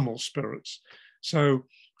animal spirits. So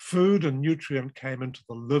food and nutrient came into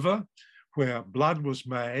the liver, where blood was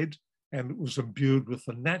made, and it was imbued with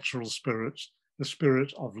the natural spirits, the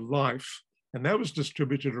spirit of life. And that was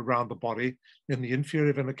distributed around the body in the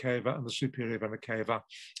inferior vena cava and the superior vena cava,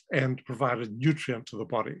 and provided nutrient to the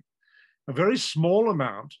body. A very small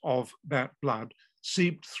amount of that blood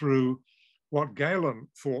seeped through what Galen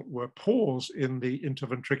thought were pores in the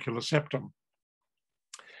interventricular septum.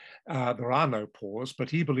 There are no pores, but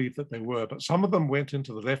he believed that they were. But some of them went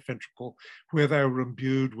into the left ventricle, where they were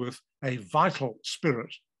imbued with a vital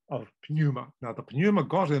spirit of pneuma. Now, the pneuma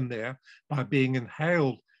got in there by being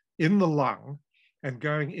inhaled in the lung and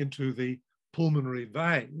going into the pulmonary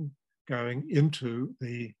vein, going into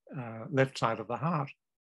the left side of the heart.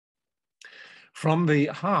 From the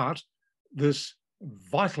heart, this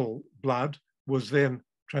vital blood was then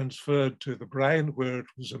transferred to the brain, where it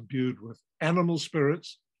was imbued with animal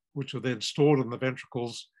spirits, which are then stored in the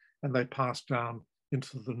ventricles, and they pass down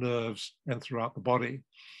into the nerves and throughout the body.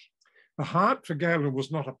 The heart for Galen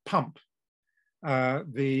was not a pump.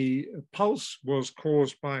 The pulse was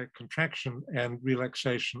caused by contraction and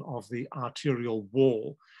relaxation of the arterial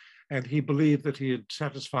wall. And he believed that he had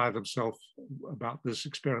satisfied himself about this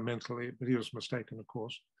experimentally, but he was mistaken, of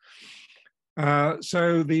course.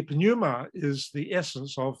 So the pneuma is the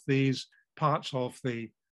essence of these parts of the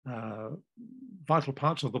vital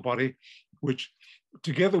parts of the body, which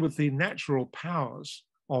together with the natural powers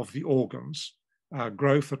of the organs,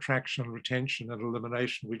 growth, attraction, retention, and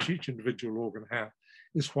elimination, which each individual organ has,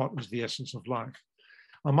 is what is the essence of life.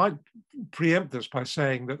 I might preempt this by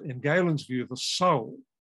saying that in Galen's view, the soul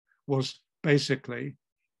was basically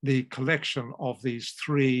the collection of these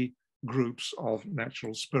three groups of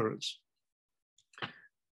natural spirits.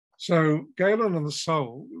 So Galen and the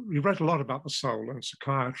soul, we wrote a lot about the soul in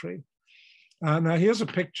psychiatry. Now here's a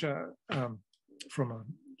picture from a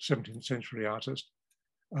 17th century artist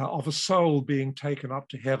of a soul being taken up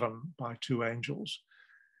to heaven by two angels.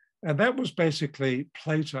 And that was basically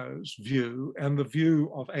Plato's view and the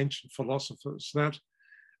view of ancient philosophers, that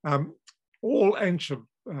all ancient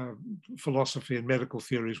philosophy and medical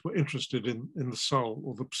theories were interested in the soul,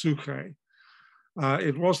 or the psyche.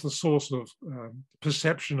 It was the source of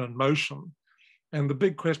perception and motion. And the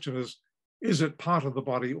big question is it part of the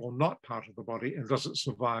body or not part of the body, and does it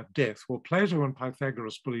survive death? Well, Plato and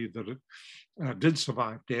Pythagoras believed that it did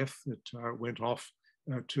survive death. It went off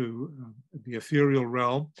to the ethereal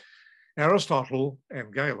realm. Aristotle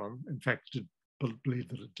and Galen, in fact, did believe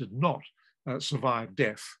that it did not survive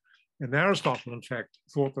death. And Aristotle, in fact,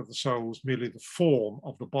 thought that the soul was merely the form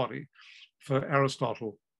of the body. For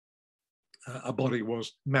Aristotle, a body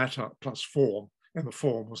was matter plus form, and the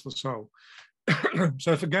form was the soul.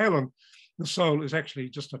 So for Galen, the soul is actually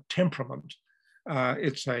just a temperament.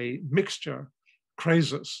 It's a mixture,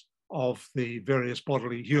 crasis, of the various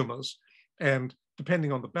bodily humors, and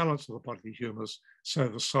depending on the balance of the bodily humors, so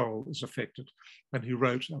the soul is affected. And he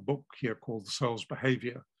wrote a book here called The Soul's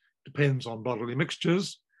Behavior. Depends on bodily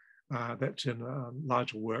mixtures, That's in a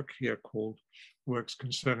larger work here called Works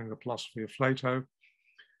Concerning the Philosophy of Plato.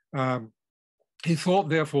 He thought,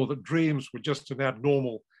 therefore, that dreams were just an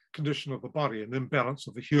abnormal condition of the body, an imbalance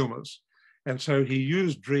of the humors. And so he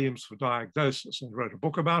used dreams for diagnosis and wrote a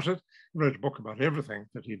book about it. He wrote a book about everything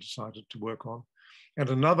that he decided to work on. And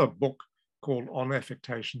another book called On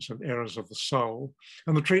Affectations and Errors of the Soul.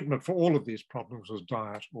 And the treatment for all of these problems was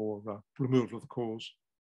diet or removal of the cause.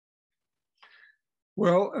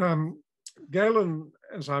 Well, Galen,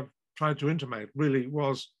 as I've tried to intimate, really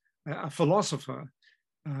was a philosopher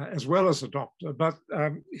as well as a doctor, but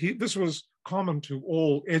this was common to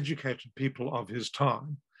all educated people of his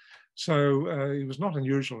time. So he was not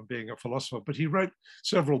unusual in being a philosopher, but he wrote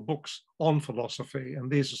several books on philosophy, and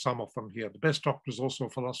these are some of them here. The Best Doctor is also a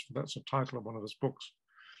philosopher. That's the title of one of his books.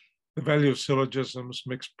 The Value of Syllogisms,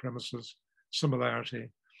 Mixed Premises,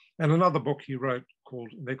 Similarity, and another book he wrote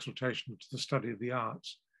called An Exhortation to the Study of the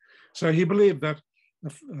Arts. So he believed that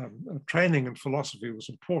training in philosophy was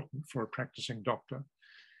important for a practicing doctor,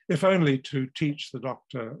 if only to teach the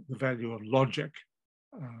doctor the value of logic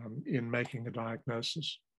in making a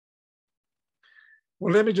diagnosis.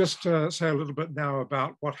 Well, let me just say a little bit now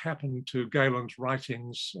about what happened to Galen's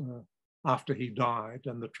writings after he died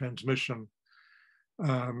and the transmission,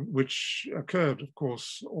 which occurred, of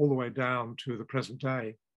course, all the way down to the present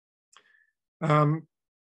day.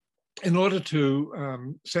 In order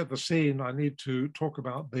to set the scene, I need to talk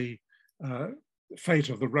about the fate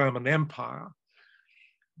of the Roman Empire.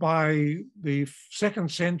 By the 2nd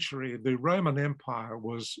century, the Roman Empire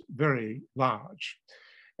was very large,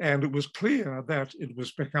 and it was clear that it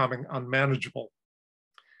was becoming unmanageable.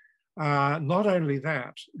 Not only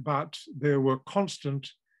that, but there were constant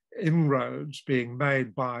inroads being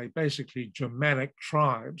made by basically Germanic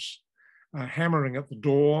tribes, hammering at the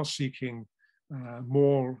door, seeking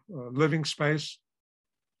more living space.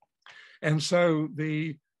 And so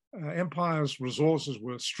the empire's resources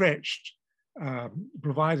were stretched,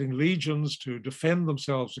 providing legions to defend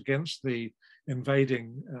themselves against the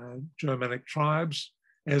invading Germanic tribes,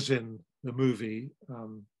 as in the movie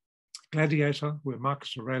Gladiator, where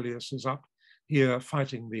Marcus Aurelius is up here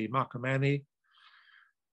fighting the Marcomanni.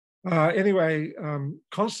 Anyway,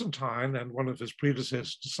 Constantine and one of his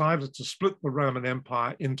predecessors decided to split the Roman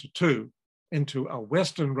Empire into two, into a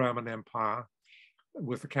Western Roman Empire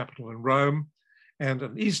with the capital in Rome and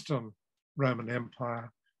an Eastern Roman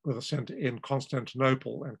Empire with a center in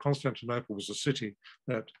Constantinople. And Constantinople was a city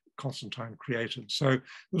that Constantine created. So there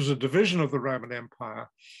was a division of the Roman Empire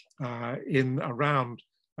in around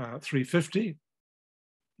 350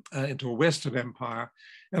 into a Western Empire.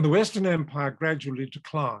 And the Western Empire gradually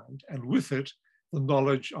declined, and with it, the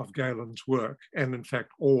knowledge of Galen's work, and in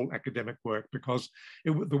fact, all academic work, because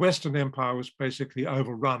the Western Empire was basically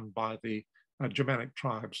overrun by the Germanic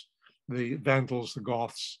tribes, the Vandals, the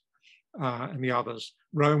Goths, and the others.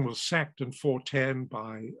 Rome was sacked in 410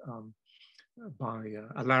 by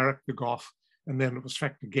Alaric the Goth, and then it was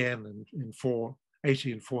sacked again in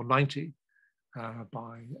 480 and 490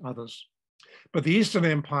 by others. But the Eastern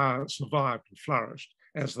Empire survived and flourished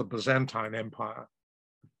as the Byzantine Empire.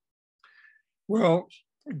 Well,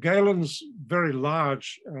 Galen's very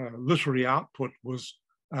large literary output was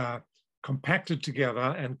compacted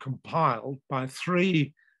together and compiled by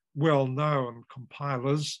 3 well-known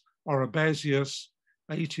compilers, Oribasius,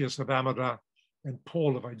 Aetius of Amida, and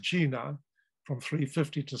Paul of Aegina, from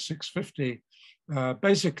 350 to 650,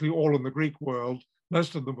 basically all in the Greek world.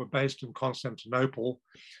 Most of them were based in Constantinople.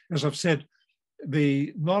 As I've said,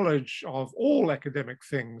 the knowledge of all academic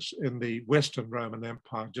things in the Western Roman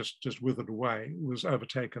Empire just withered away, was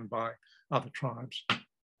overtaken by other tribes.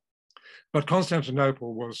 But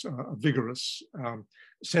Constantinople was a vigorous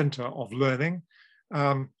center of learning.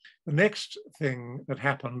 The next thing that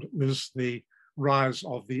happened was the rise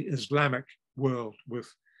of the Islamic world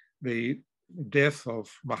with the death of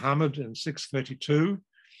Muhammad in 632.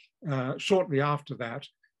 Shortly after that,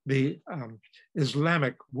 the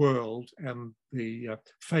Islamic world and the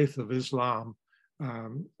faith of Islam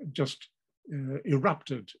just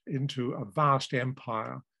erupted into a vast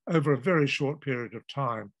empire over a very short period of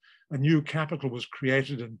time. A new capital was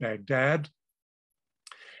created in Baghdad,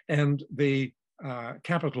 and the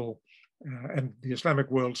capital and the Islamic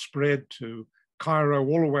world spread to Cairo,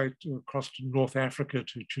 all the way across to North Africa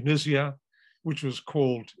to Tunisia, which was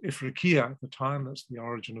called Ifriqiya at the time. That's the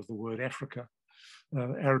origin of the word Africa,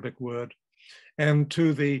 Arabic word, and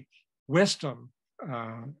to the western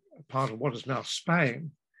part of what is now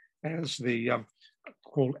Spain, as the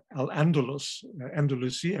called Al-Andalus,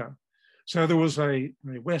 Andalusia. So there was a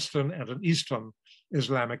Western and an Eastern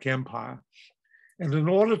Islamic empire. And in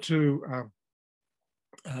order to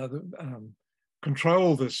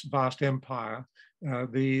control this vast empire,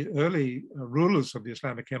 the early rulers of the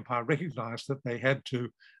Islamic Empire recognized that they had to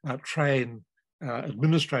train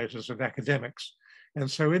administrators and academics. And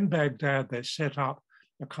so in Baghdad, they set up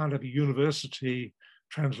a kind of a university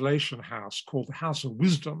translation house called the House of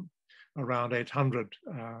Wisdom around 800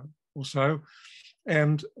 or so.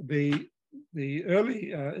 And the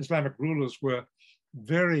early Islamic rulers were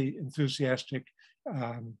very enthusiastic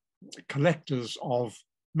collectors of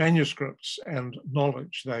manuscripts and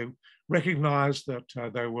knowledge. They recognized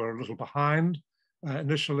that they were a little behind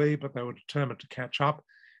initially, but they were determined to catch up.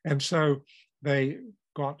 And so they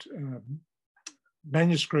got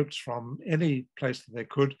manuscripts from any place that they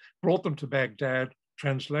could, brought them to Baghdad,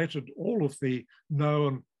 translated all of the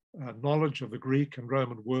known knowledge of the Greek and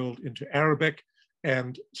Roman world into Arabic,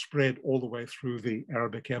 and spread all the way through the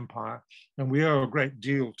Arabic Empire. And we owe a great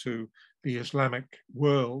deal to the Islamic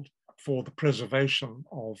world for the preservation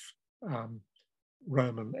of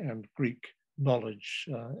Roman and Greek knowledge,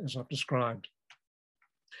 as I've described.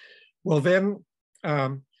 Well, then,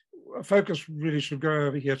 focus really should go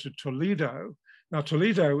over here to Toledo. Now,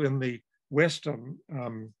 Toledo in the Western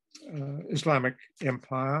Islamic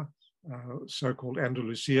Empire, so-called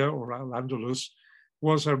Andalusia or Al-Andalus,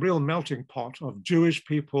 was a real melting pot of Jewish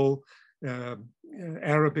people,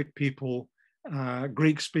 Arabic people,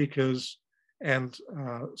 Greek speakers, and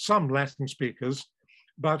some Latin speakers,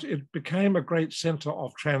 but it became a great center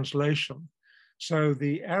of translation. So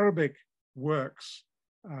the Arabic works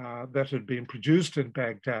that had been produced in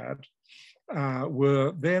Baghdad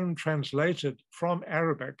were then translated from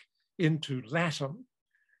Arabic into Latin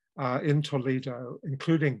in Toledo,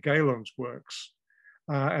 including Galen's works.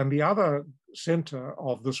 And the other center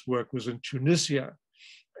of this work was in Tunisia,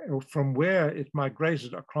 from where it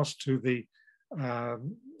migrated across to the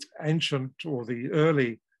ancient or the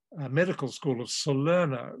early medical school of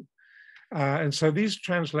Salerno. And so these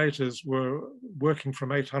translators were working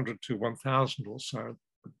from 800 to 1000 or so,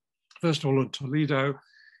 first of all in Toledo.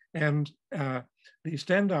 And the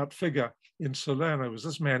standout figure in Salerno was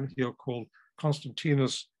this man here called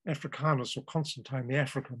Constantinus Africanus, or Constantine the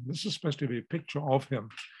African. This is supposed to be a picture of him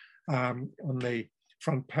on the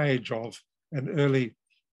front page of an early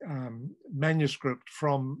manuscript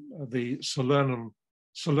from the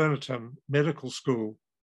Salernitan medical school.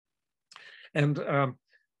 And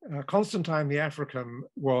Constantine the African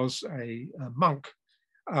was a monk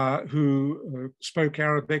who spoke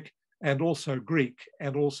Arabic and also Greek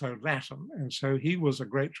and also Latin. And so he was a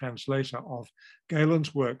great translator of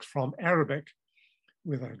Galen's works from Arabic,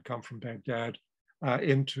 where they had come from Baghdad,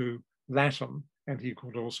 into Latin, and he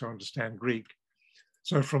could also understand Greek.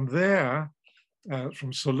 So from there,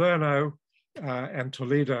 from Salerno and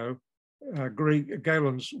Toledo,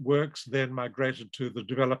 Galen's works then migrated to the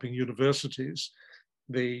developing universities.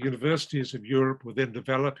 The universities of Europe were then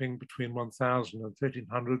developing between 1000 and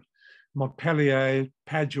 1300, Montpellier,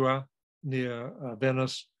 Padua, near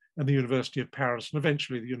Venice, and the University of Paris, and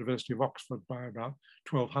eventually the University of Oxford by about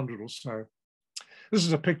 1200 or so. This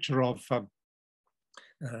is a picture of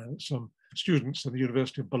some students at the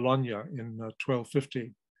University of Bologna in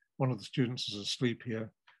 1250. One of the students is asleep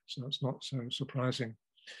here, so it's not so surprising.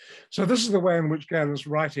 So this is the way in which Galen's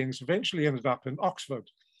writings eventually ended up in Oxford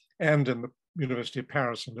and in the University of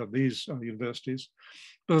Paris and at these universities.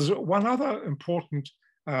 But there's one other important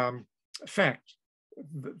fact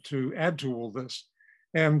to add to all this.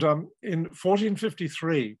 And in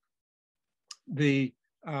 1453, the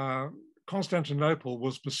Constantinople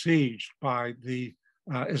was besieged by the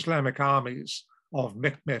Islamic armies of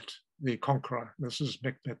Mehmet the Conqueror. This is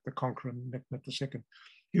Mehmet the Conqueror, Mehmet II.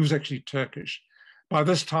 He was actually Turkish. By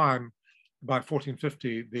this time, by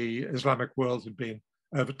 1450, the Islamic world had been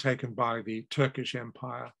overtaken by the Turkish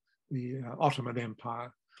Empire, the Ottoman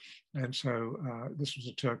Empire. And so this was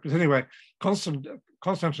a Turk. But anyway,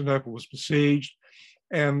 Constantinople was besieged,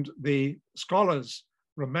 and the scholars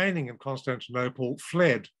remaining in Constantinople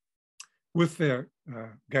fled with their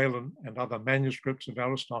Galen and other manuscripts of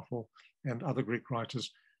Aristotle and other Greek writers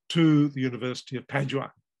to the University of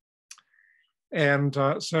Padua. And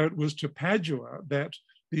so it was to Padua that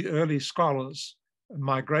the early scholars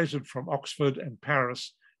migrated from Oxford and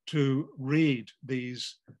Paris to read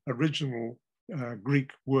these original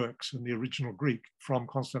Greek works in the original Greek from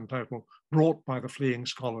Constantinople, brought by the fleeing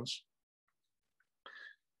scholars.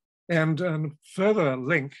 And a further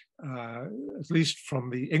link, at least from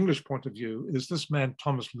the English point of view, is this man,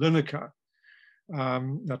 Thomas Linacre.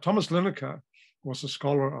 Now, Thomas Linacre was a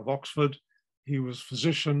scholar of Oxford. He was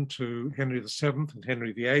physician to Henry VII and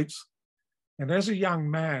Henry VIII. And as a young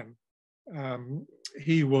man,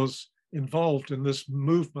 he was involved in this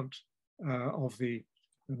movement of the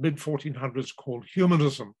mid-1400s called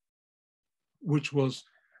humanism, which was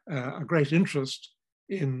a great interest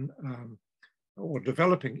in, or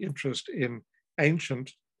developing interest in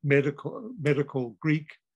ancient medical Greek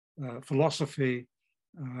philosophy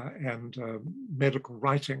and medical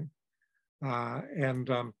writing.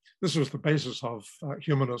 This was the basis of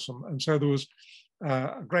humanism. And so there was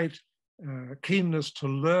a great keenness to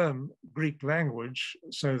learn Greek language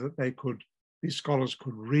so that these scholars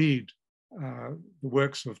could read the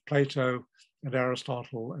works of Plato and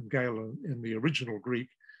Aristotle and Galen in the original Greek,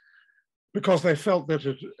 because they felt that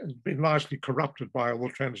it had been largely corrupted by all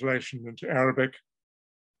the translation into Arabic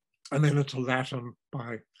and then into Latin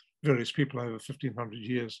by various people over 1500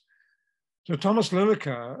 years. So Thomas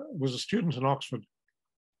Linacre was a student in Oxford,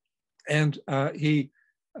 and he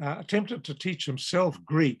attempted to teach himself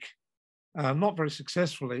Greek, not very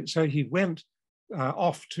successfully. So he went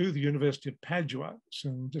off to the University of Padua. So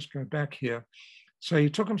I'll just go back here. So he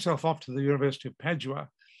took himself off to the University of Padua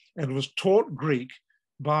and was taught Greek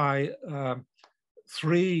by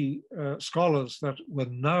three scholars that were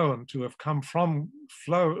known to have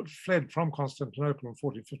fled from Constantinople in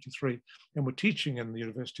 1453 and were teaching in the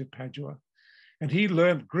University of Padua. And he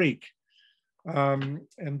learned Greek. And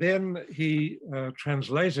then he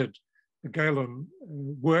translated the Galen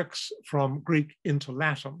works from Greek into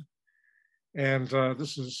Latin. And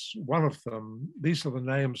this is one of them. These are the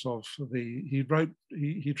names of he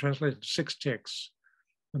translated 6 texts,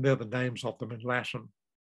 and they're the names of them in Latin.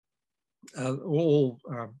 All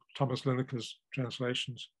Thomas Linacre's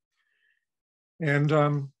translations. And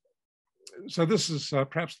so this is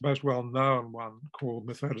perhaps the most well-known one, called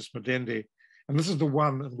Methodus Medendi. And this is the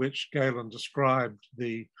one in which Galen described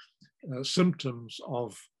the symptoms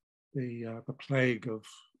of the plague of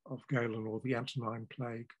Galen, or the Antonine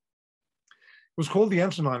Plague. It was called the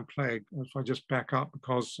Antonine Plague, if I just back up,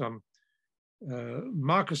 because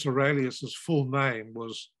Marcus Aurelius's full name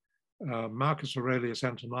was Marcus Aurelius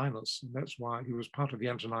Antoninus, and that's why he was part of the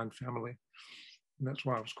Antonine family, and that's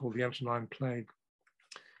why it was called the Antonine Plague.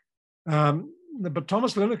 But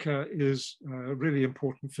Thomas Linacre is a really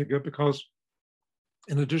important figure because,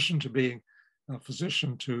 in addition to being a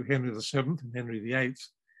physician to Henry VII and Henry VIII,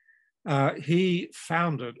 he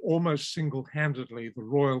founded almost single-handedly the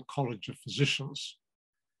Royal College of Physicians.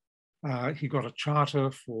 He got a charter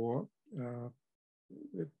for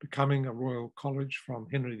becoming a royal college from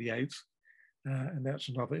Henry VIII, and that's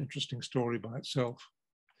another interesting story by itself.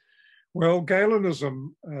 Well,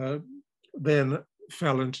 Galenism then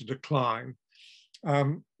fell into decline.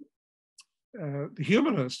 The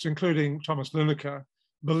humanists, including Thomas Linacre,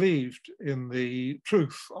 believed in the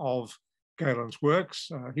truth of Galen's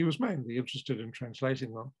works. He was mainly interested in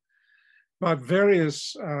translating them, but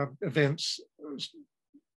various events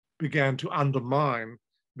began to undermine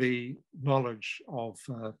the knowledge of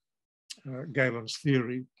Galen's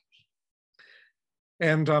theory.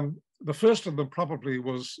 And the first of them probably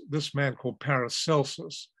was this man called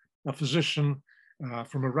Paracelsus, a physician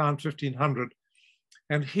from around 1500.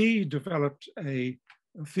 And he developed a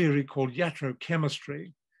theory called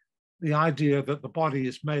iatrochemistry, the idea that the body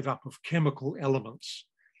is made up of chemical elements.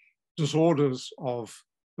 Disorders of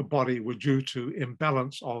the body were due to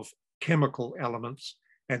imbalance of chemical elements,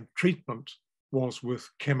 and treatment was with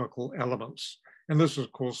chemical elements. And this,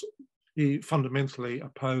 of course, he fundamentally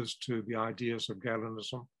opposed to the ideas of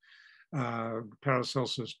Galenism.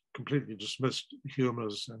 Paracelsus completely dismissed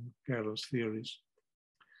Hume's and Galen's theories.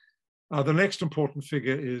 The next important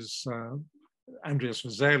figure is Andreas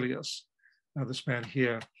Vesalius, this man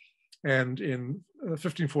here. And in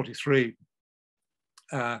 1543,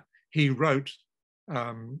 he wrote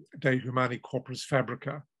De Humani Corporis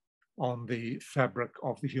Fabrica, on the fabric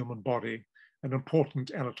of the human body, an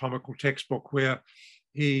important anatomical textbook where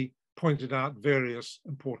he pointed out various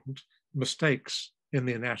important mistakes in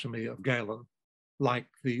the anatomy of Galen, like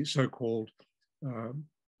the so-called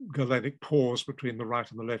Galenic pores between the right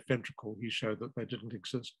and the left ventricle. He showed that they didn't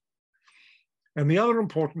exist. And the other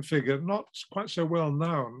important figure, not quite so well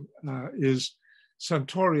known, is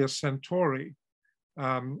Santorius Santori.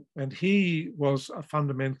 And he was a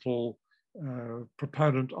fundamental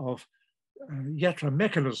proponent of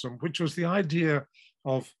iatromechanism, which was the idea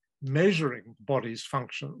of measuring the body's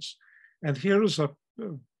functions. And here is a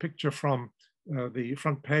picture from the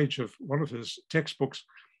front page of one of his textbooks,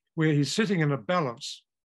 where he's sitting in a balance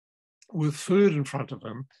with food in front of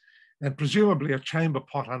him and presumably a chamber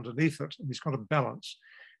pot underneath it, and he's got a balance.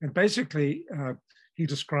 And basically, he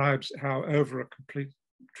describes how over a complete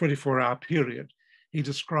 24-hour period, he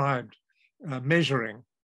described measuring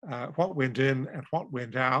what went in and what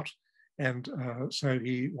went out. And so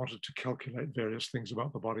he wanted to calculate various things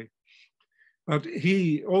about the body. But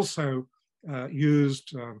he also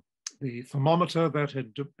used the thermometer that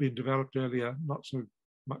had been developed earlier, not so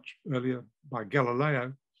much earlier, by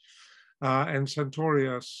Galileo. And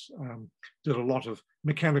Sertorius did a lot of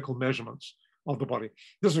mechanical measurements of the body.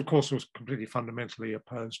 This, of course, was completely fundamentally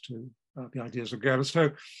opposed to the ideas of Galen.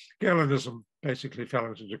 So Galenism basically fell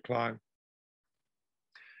into decline.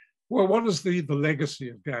 Well, what is the legacy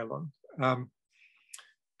of Galen?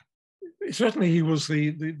 Certainly he was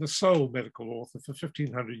the sole medical author for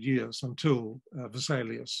 1,500 years until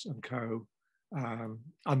Vesalius and co.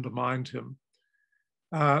 Undermined him.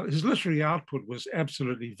 His literary output was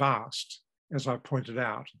absolutely vast, as I pointed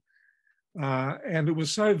out. And it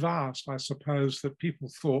was so vast, I suppose, that people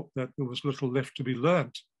thought that there was little left to be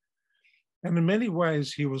learnt. And in many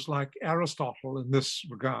ways, he was like Aristotle in this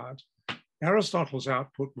regard. Aristotle's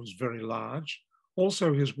output was very large.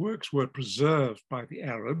 Also, his works were preserved by the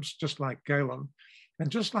Arabs, just like Galen. And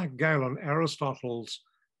just like Galen, Aristotle's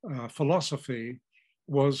philosophy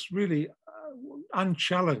was really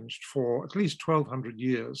unchallenged for at least 1,200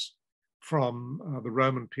 years, from the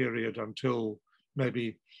Roman period until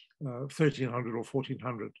maybe 1,300 or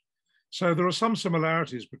 1,400. So there are some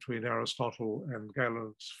similarities between Aristotle and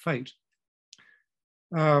Galen's fate.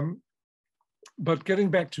 But getting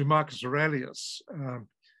back to Marcus Aurelius,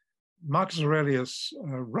 Marcus Aurelius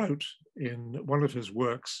wrote in one of his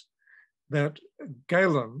works that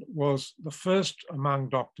Galen was the first among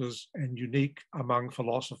doctors and unique among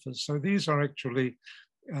philosophers. So these are actually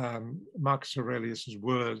Marcus Aurelius's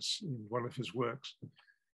words in one of his works.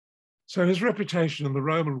 So his reputation in the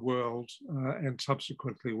Roman world and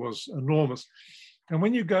subsequently was enormous. And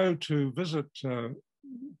when you go to visit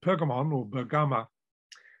Pergamon or Bergama,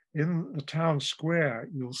 in the town square,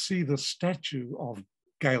 you'll see the statue of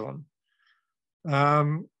Galen,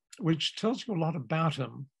 which tells you a lot about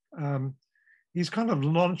him. He's kind of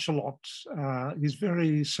nonchalant. He's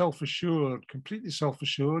very self-assured, completely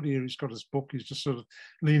self-assured. Here he's got his book. He's just sort of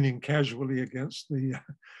leaning casually against the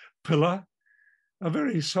pillar. A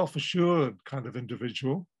very self-assured kind of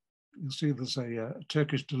individual. You'll see there's a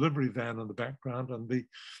Turkish delivery van in the background and the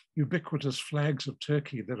ubiquitous flags of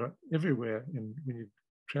Turkey that are everywhere when you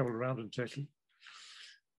travel around in Turkey.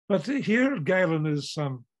 But here Galen is,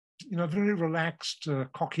 very relaxed,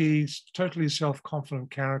 cocky, totally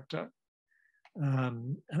self-confident character.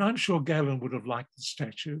 And I'm sure Galen would have liked the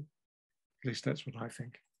statue. At least that's what I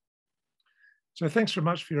think. So thanks very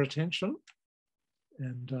much for your attention.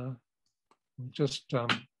 And we'll just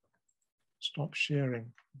stop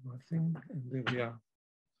sharing my thing. And there we are.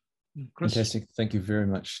 Chris? Fantastic. Thank you very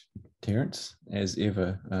much, Terence. As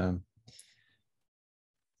ever,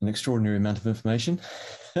 an extraordinary amount of information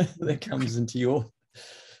that comes into your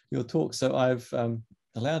talk. So I've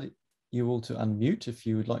allowed you all to unmute if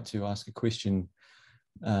you would like to ask a question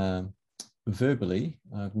verbally.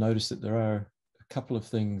 I've noticed that there are a couple of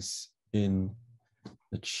things in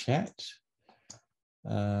the chat.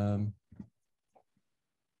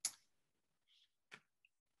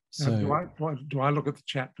 So do I look at the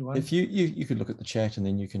chat? Do I? If you could look at the chat and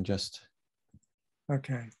then you can just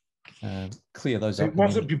okay. Clear those up. It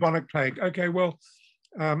wasn't bubonic plague. Okay, well,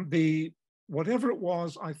 whatever it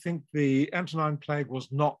was, I think the Antonine plague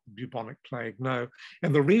was not bubonic plague, no.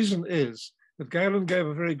 And the reason is that Galen gave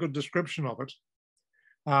a very good description of it.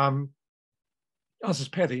 This is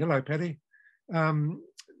Paddy. Hello, Paddy.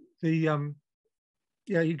 He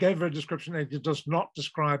gave a description and it does not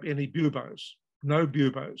describe any buboes, no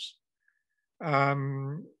buboes.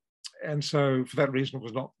 And so for that reason, it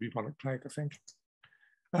was not bubonic plague, I think.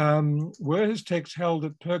 Were his texts held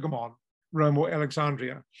at Pergamon, Rome, or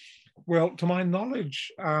Alexandria? Well, to my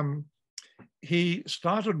knowledge, he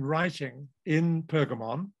started writing in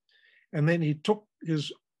Pergamon, and then he took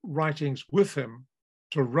his writings with him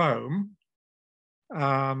to Rome.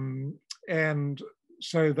 And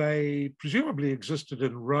so they presumably existed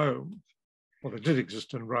in Rome, well, they did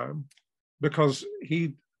exist in Rome, because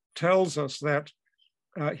he tells us that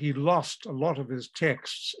he lost a lot of his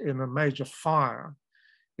texts in a major fire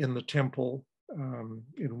in the temple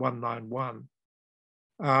in 191.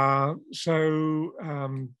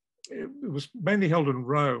 It was mainly held in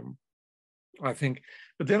Rome, I think.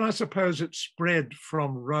 But then I suppose it spread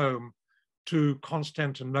from Rome to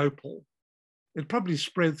Constantinople. It probably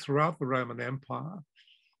spread throughout the Roman Empire.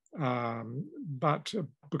 But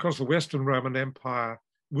because the Western Roman Empire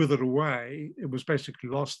withered away, it was basically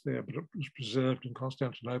lost there, but it was preserved in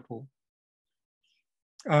Constantinople.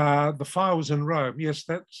 The fire was in Rome. Yes,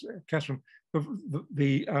 that's Catherine.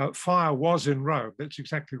 The fire was in Rome. That's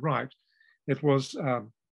exactly right. It was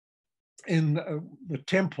in the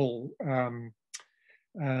temple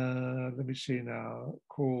let me see now,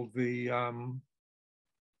 called the,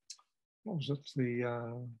 what was it?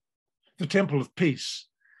 The Temple of Peace.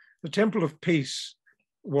 The Temple of Peace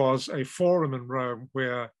was a forum in Rome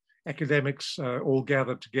where academics all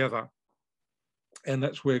gathered together. And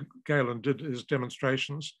that's where Galen did his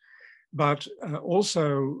demonstrations. But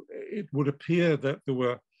also it would appear that there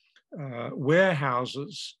were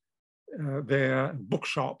warehouses there,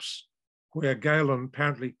 bookshops, where Galen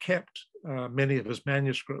apparently kept many of his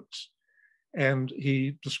manuscripts. And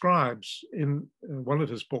he describes in one of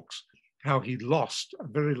his books how he lost a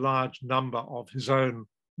very large number of his own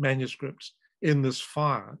manuscripts in this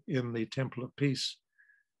fire in the Temple of Peace,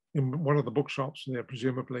 in one of the bookshops there,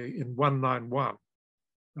 presumably in 191.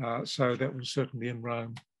 So that was certainly in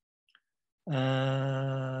Rome.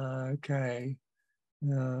 Okay,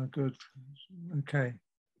 good. Okay.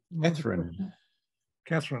 Catherine.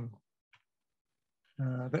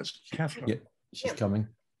 That's Catherine. Yeah, she's coming.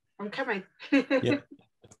 I'm coming. Yeah.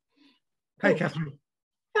 Hey, Catherine.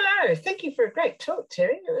 Hello. Thank you for a great talk,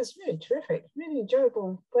 Terry. It was really terrific. Really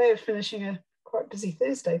enjoyable way of finishing a quite busy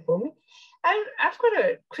Thursday for me. I've got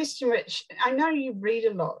a question which I know you read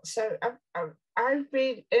a lot. So I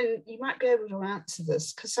read, and you might be able to answer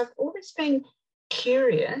this, because I've always been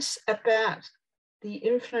curious about the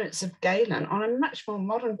influence of Galen on a much more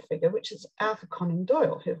modern figure, which is Arthur Conan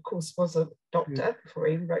Doyle, who of course was a doctor before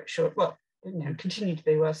he wrote continued to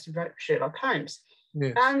be whilst he wrote Sherlock Holmes.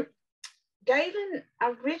 Yes. Galen,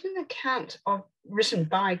 I've read an account written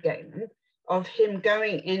by Galen of him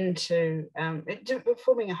going into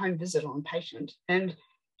performing a home visit on a patient, and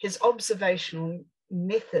his observational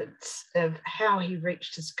methods of how he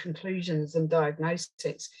reached his conclusions and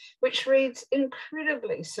diagnoses, which reads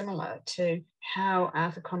incredibly similar to how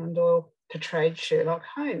Arthur Conan Doyle portrayed Sherlock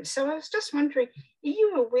Holmes. So I was just wondering, are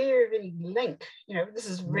you aware of any link? You know, this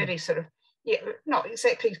is really sort of, not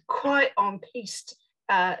exactly quite on piece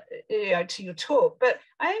to your talk, but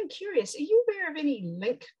I am curious, are you aware of any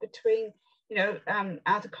link between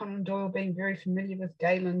Arthur Conan Doyle being very familiar with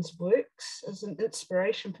Galen's works as an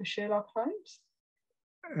inspiration for Sherlock Holmes?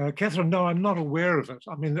 Catherine, no, I'm not aware of it.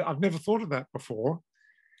 I mean, I've never thought of that before.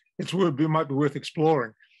 It might be worth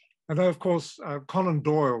exploring. I know, of course, Conan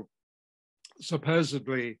Doyle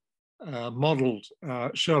supposedly modeled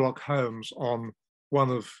Sherlock Holmes on one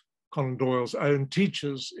of Conan Doyle's own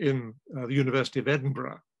teachers in the University of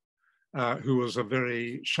Edinburgh, who was a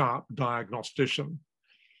very sharp diagnostician.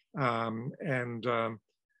 But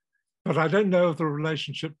I don't know of the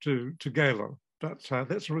relationship to Galen, but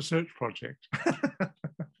that's a research project.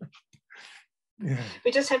 Yeah. We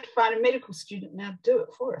just have to find a medical student now to do it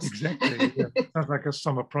for us. Exactly. Yeah. Sounds like a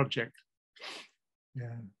summer project.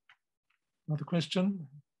 Yeah. Another question?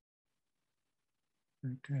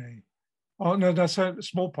 Okay. Oh, no, so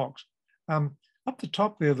smallpox. Up the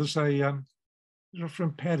top there's a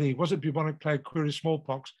from Paddy. Was it bubonic plague, query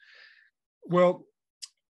smallpox? Well,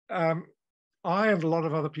 I and a lot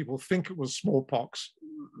of other people think it was smallpox,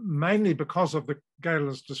 mainly because of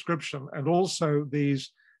Galen's description, and also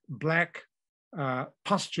these black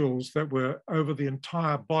pustules that were over the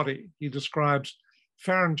entire body. He describes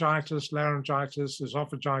pharyngitis, laryngitis,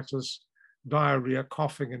 esophagitis, diarrhea,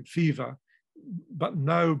 coughing, and fever, but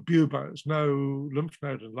no buboes, no lymph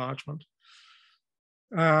node enlargement.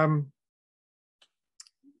 Of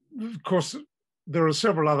course, there are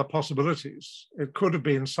several other possibilities. It could have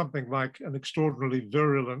been something like an extraordinarily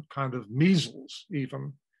virulent kind of measles,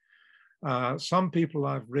 even. Some people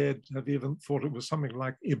I've read have even thought it was something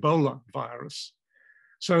like Ebola virus.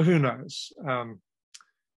 So who knows?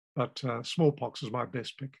 But smallpox is my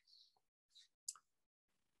best pick.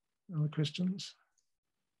 Other questions?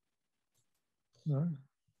 No?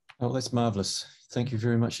 Oh, that's marvellous. Thank you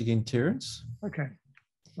very much again, Terence. Okay.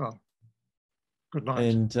 Well, good night.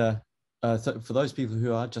 And for those people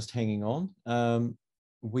who are just hanging on,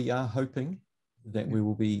 we are hoping that we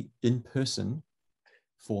will be in person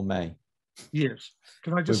for May. Yes.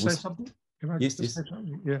 Can I just say something? Can I yes, just say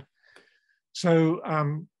something? Yeah. So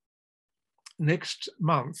next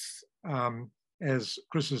month, as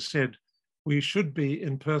Chris has said, we should be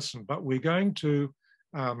in person, but we're going to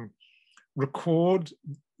record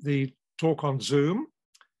the talk on Zoom,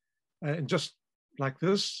 just like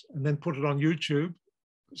this, and then put it on YouTube.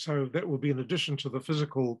 So that will be in addition to the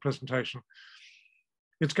physical presentation.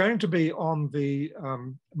 It's going to be on the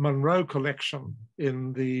Monroe collection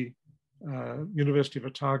in the University of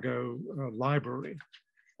Otago library.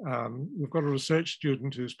 We've got a research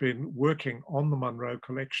student who's been working on the Monroe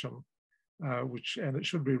collection, and it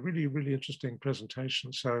should be a really, really interesting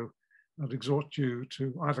presentation. So I'd exhort you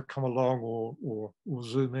to either come along or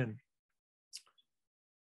Zoom in.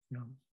 Yeah.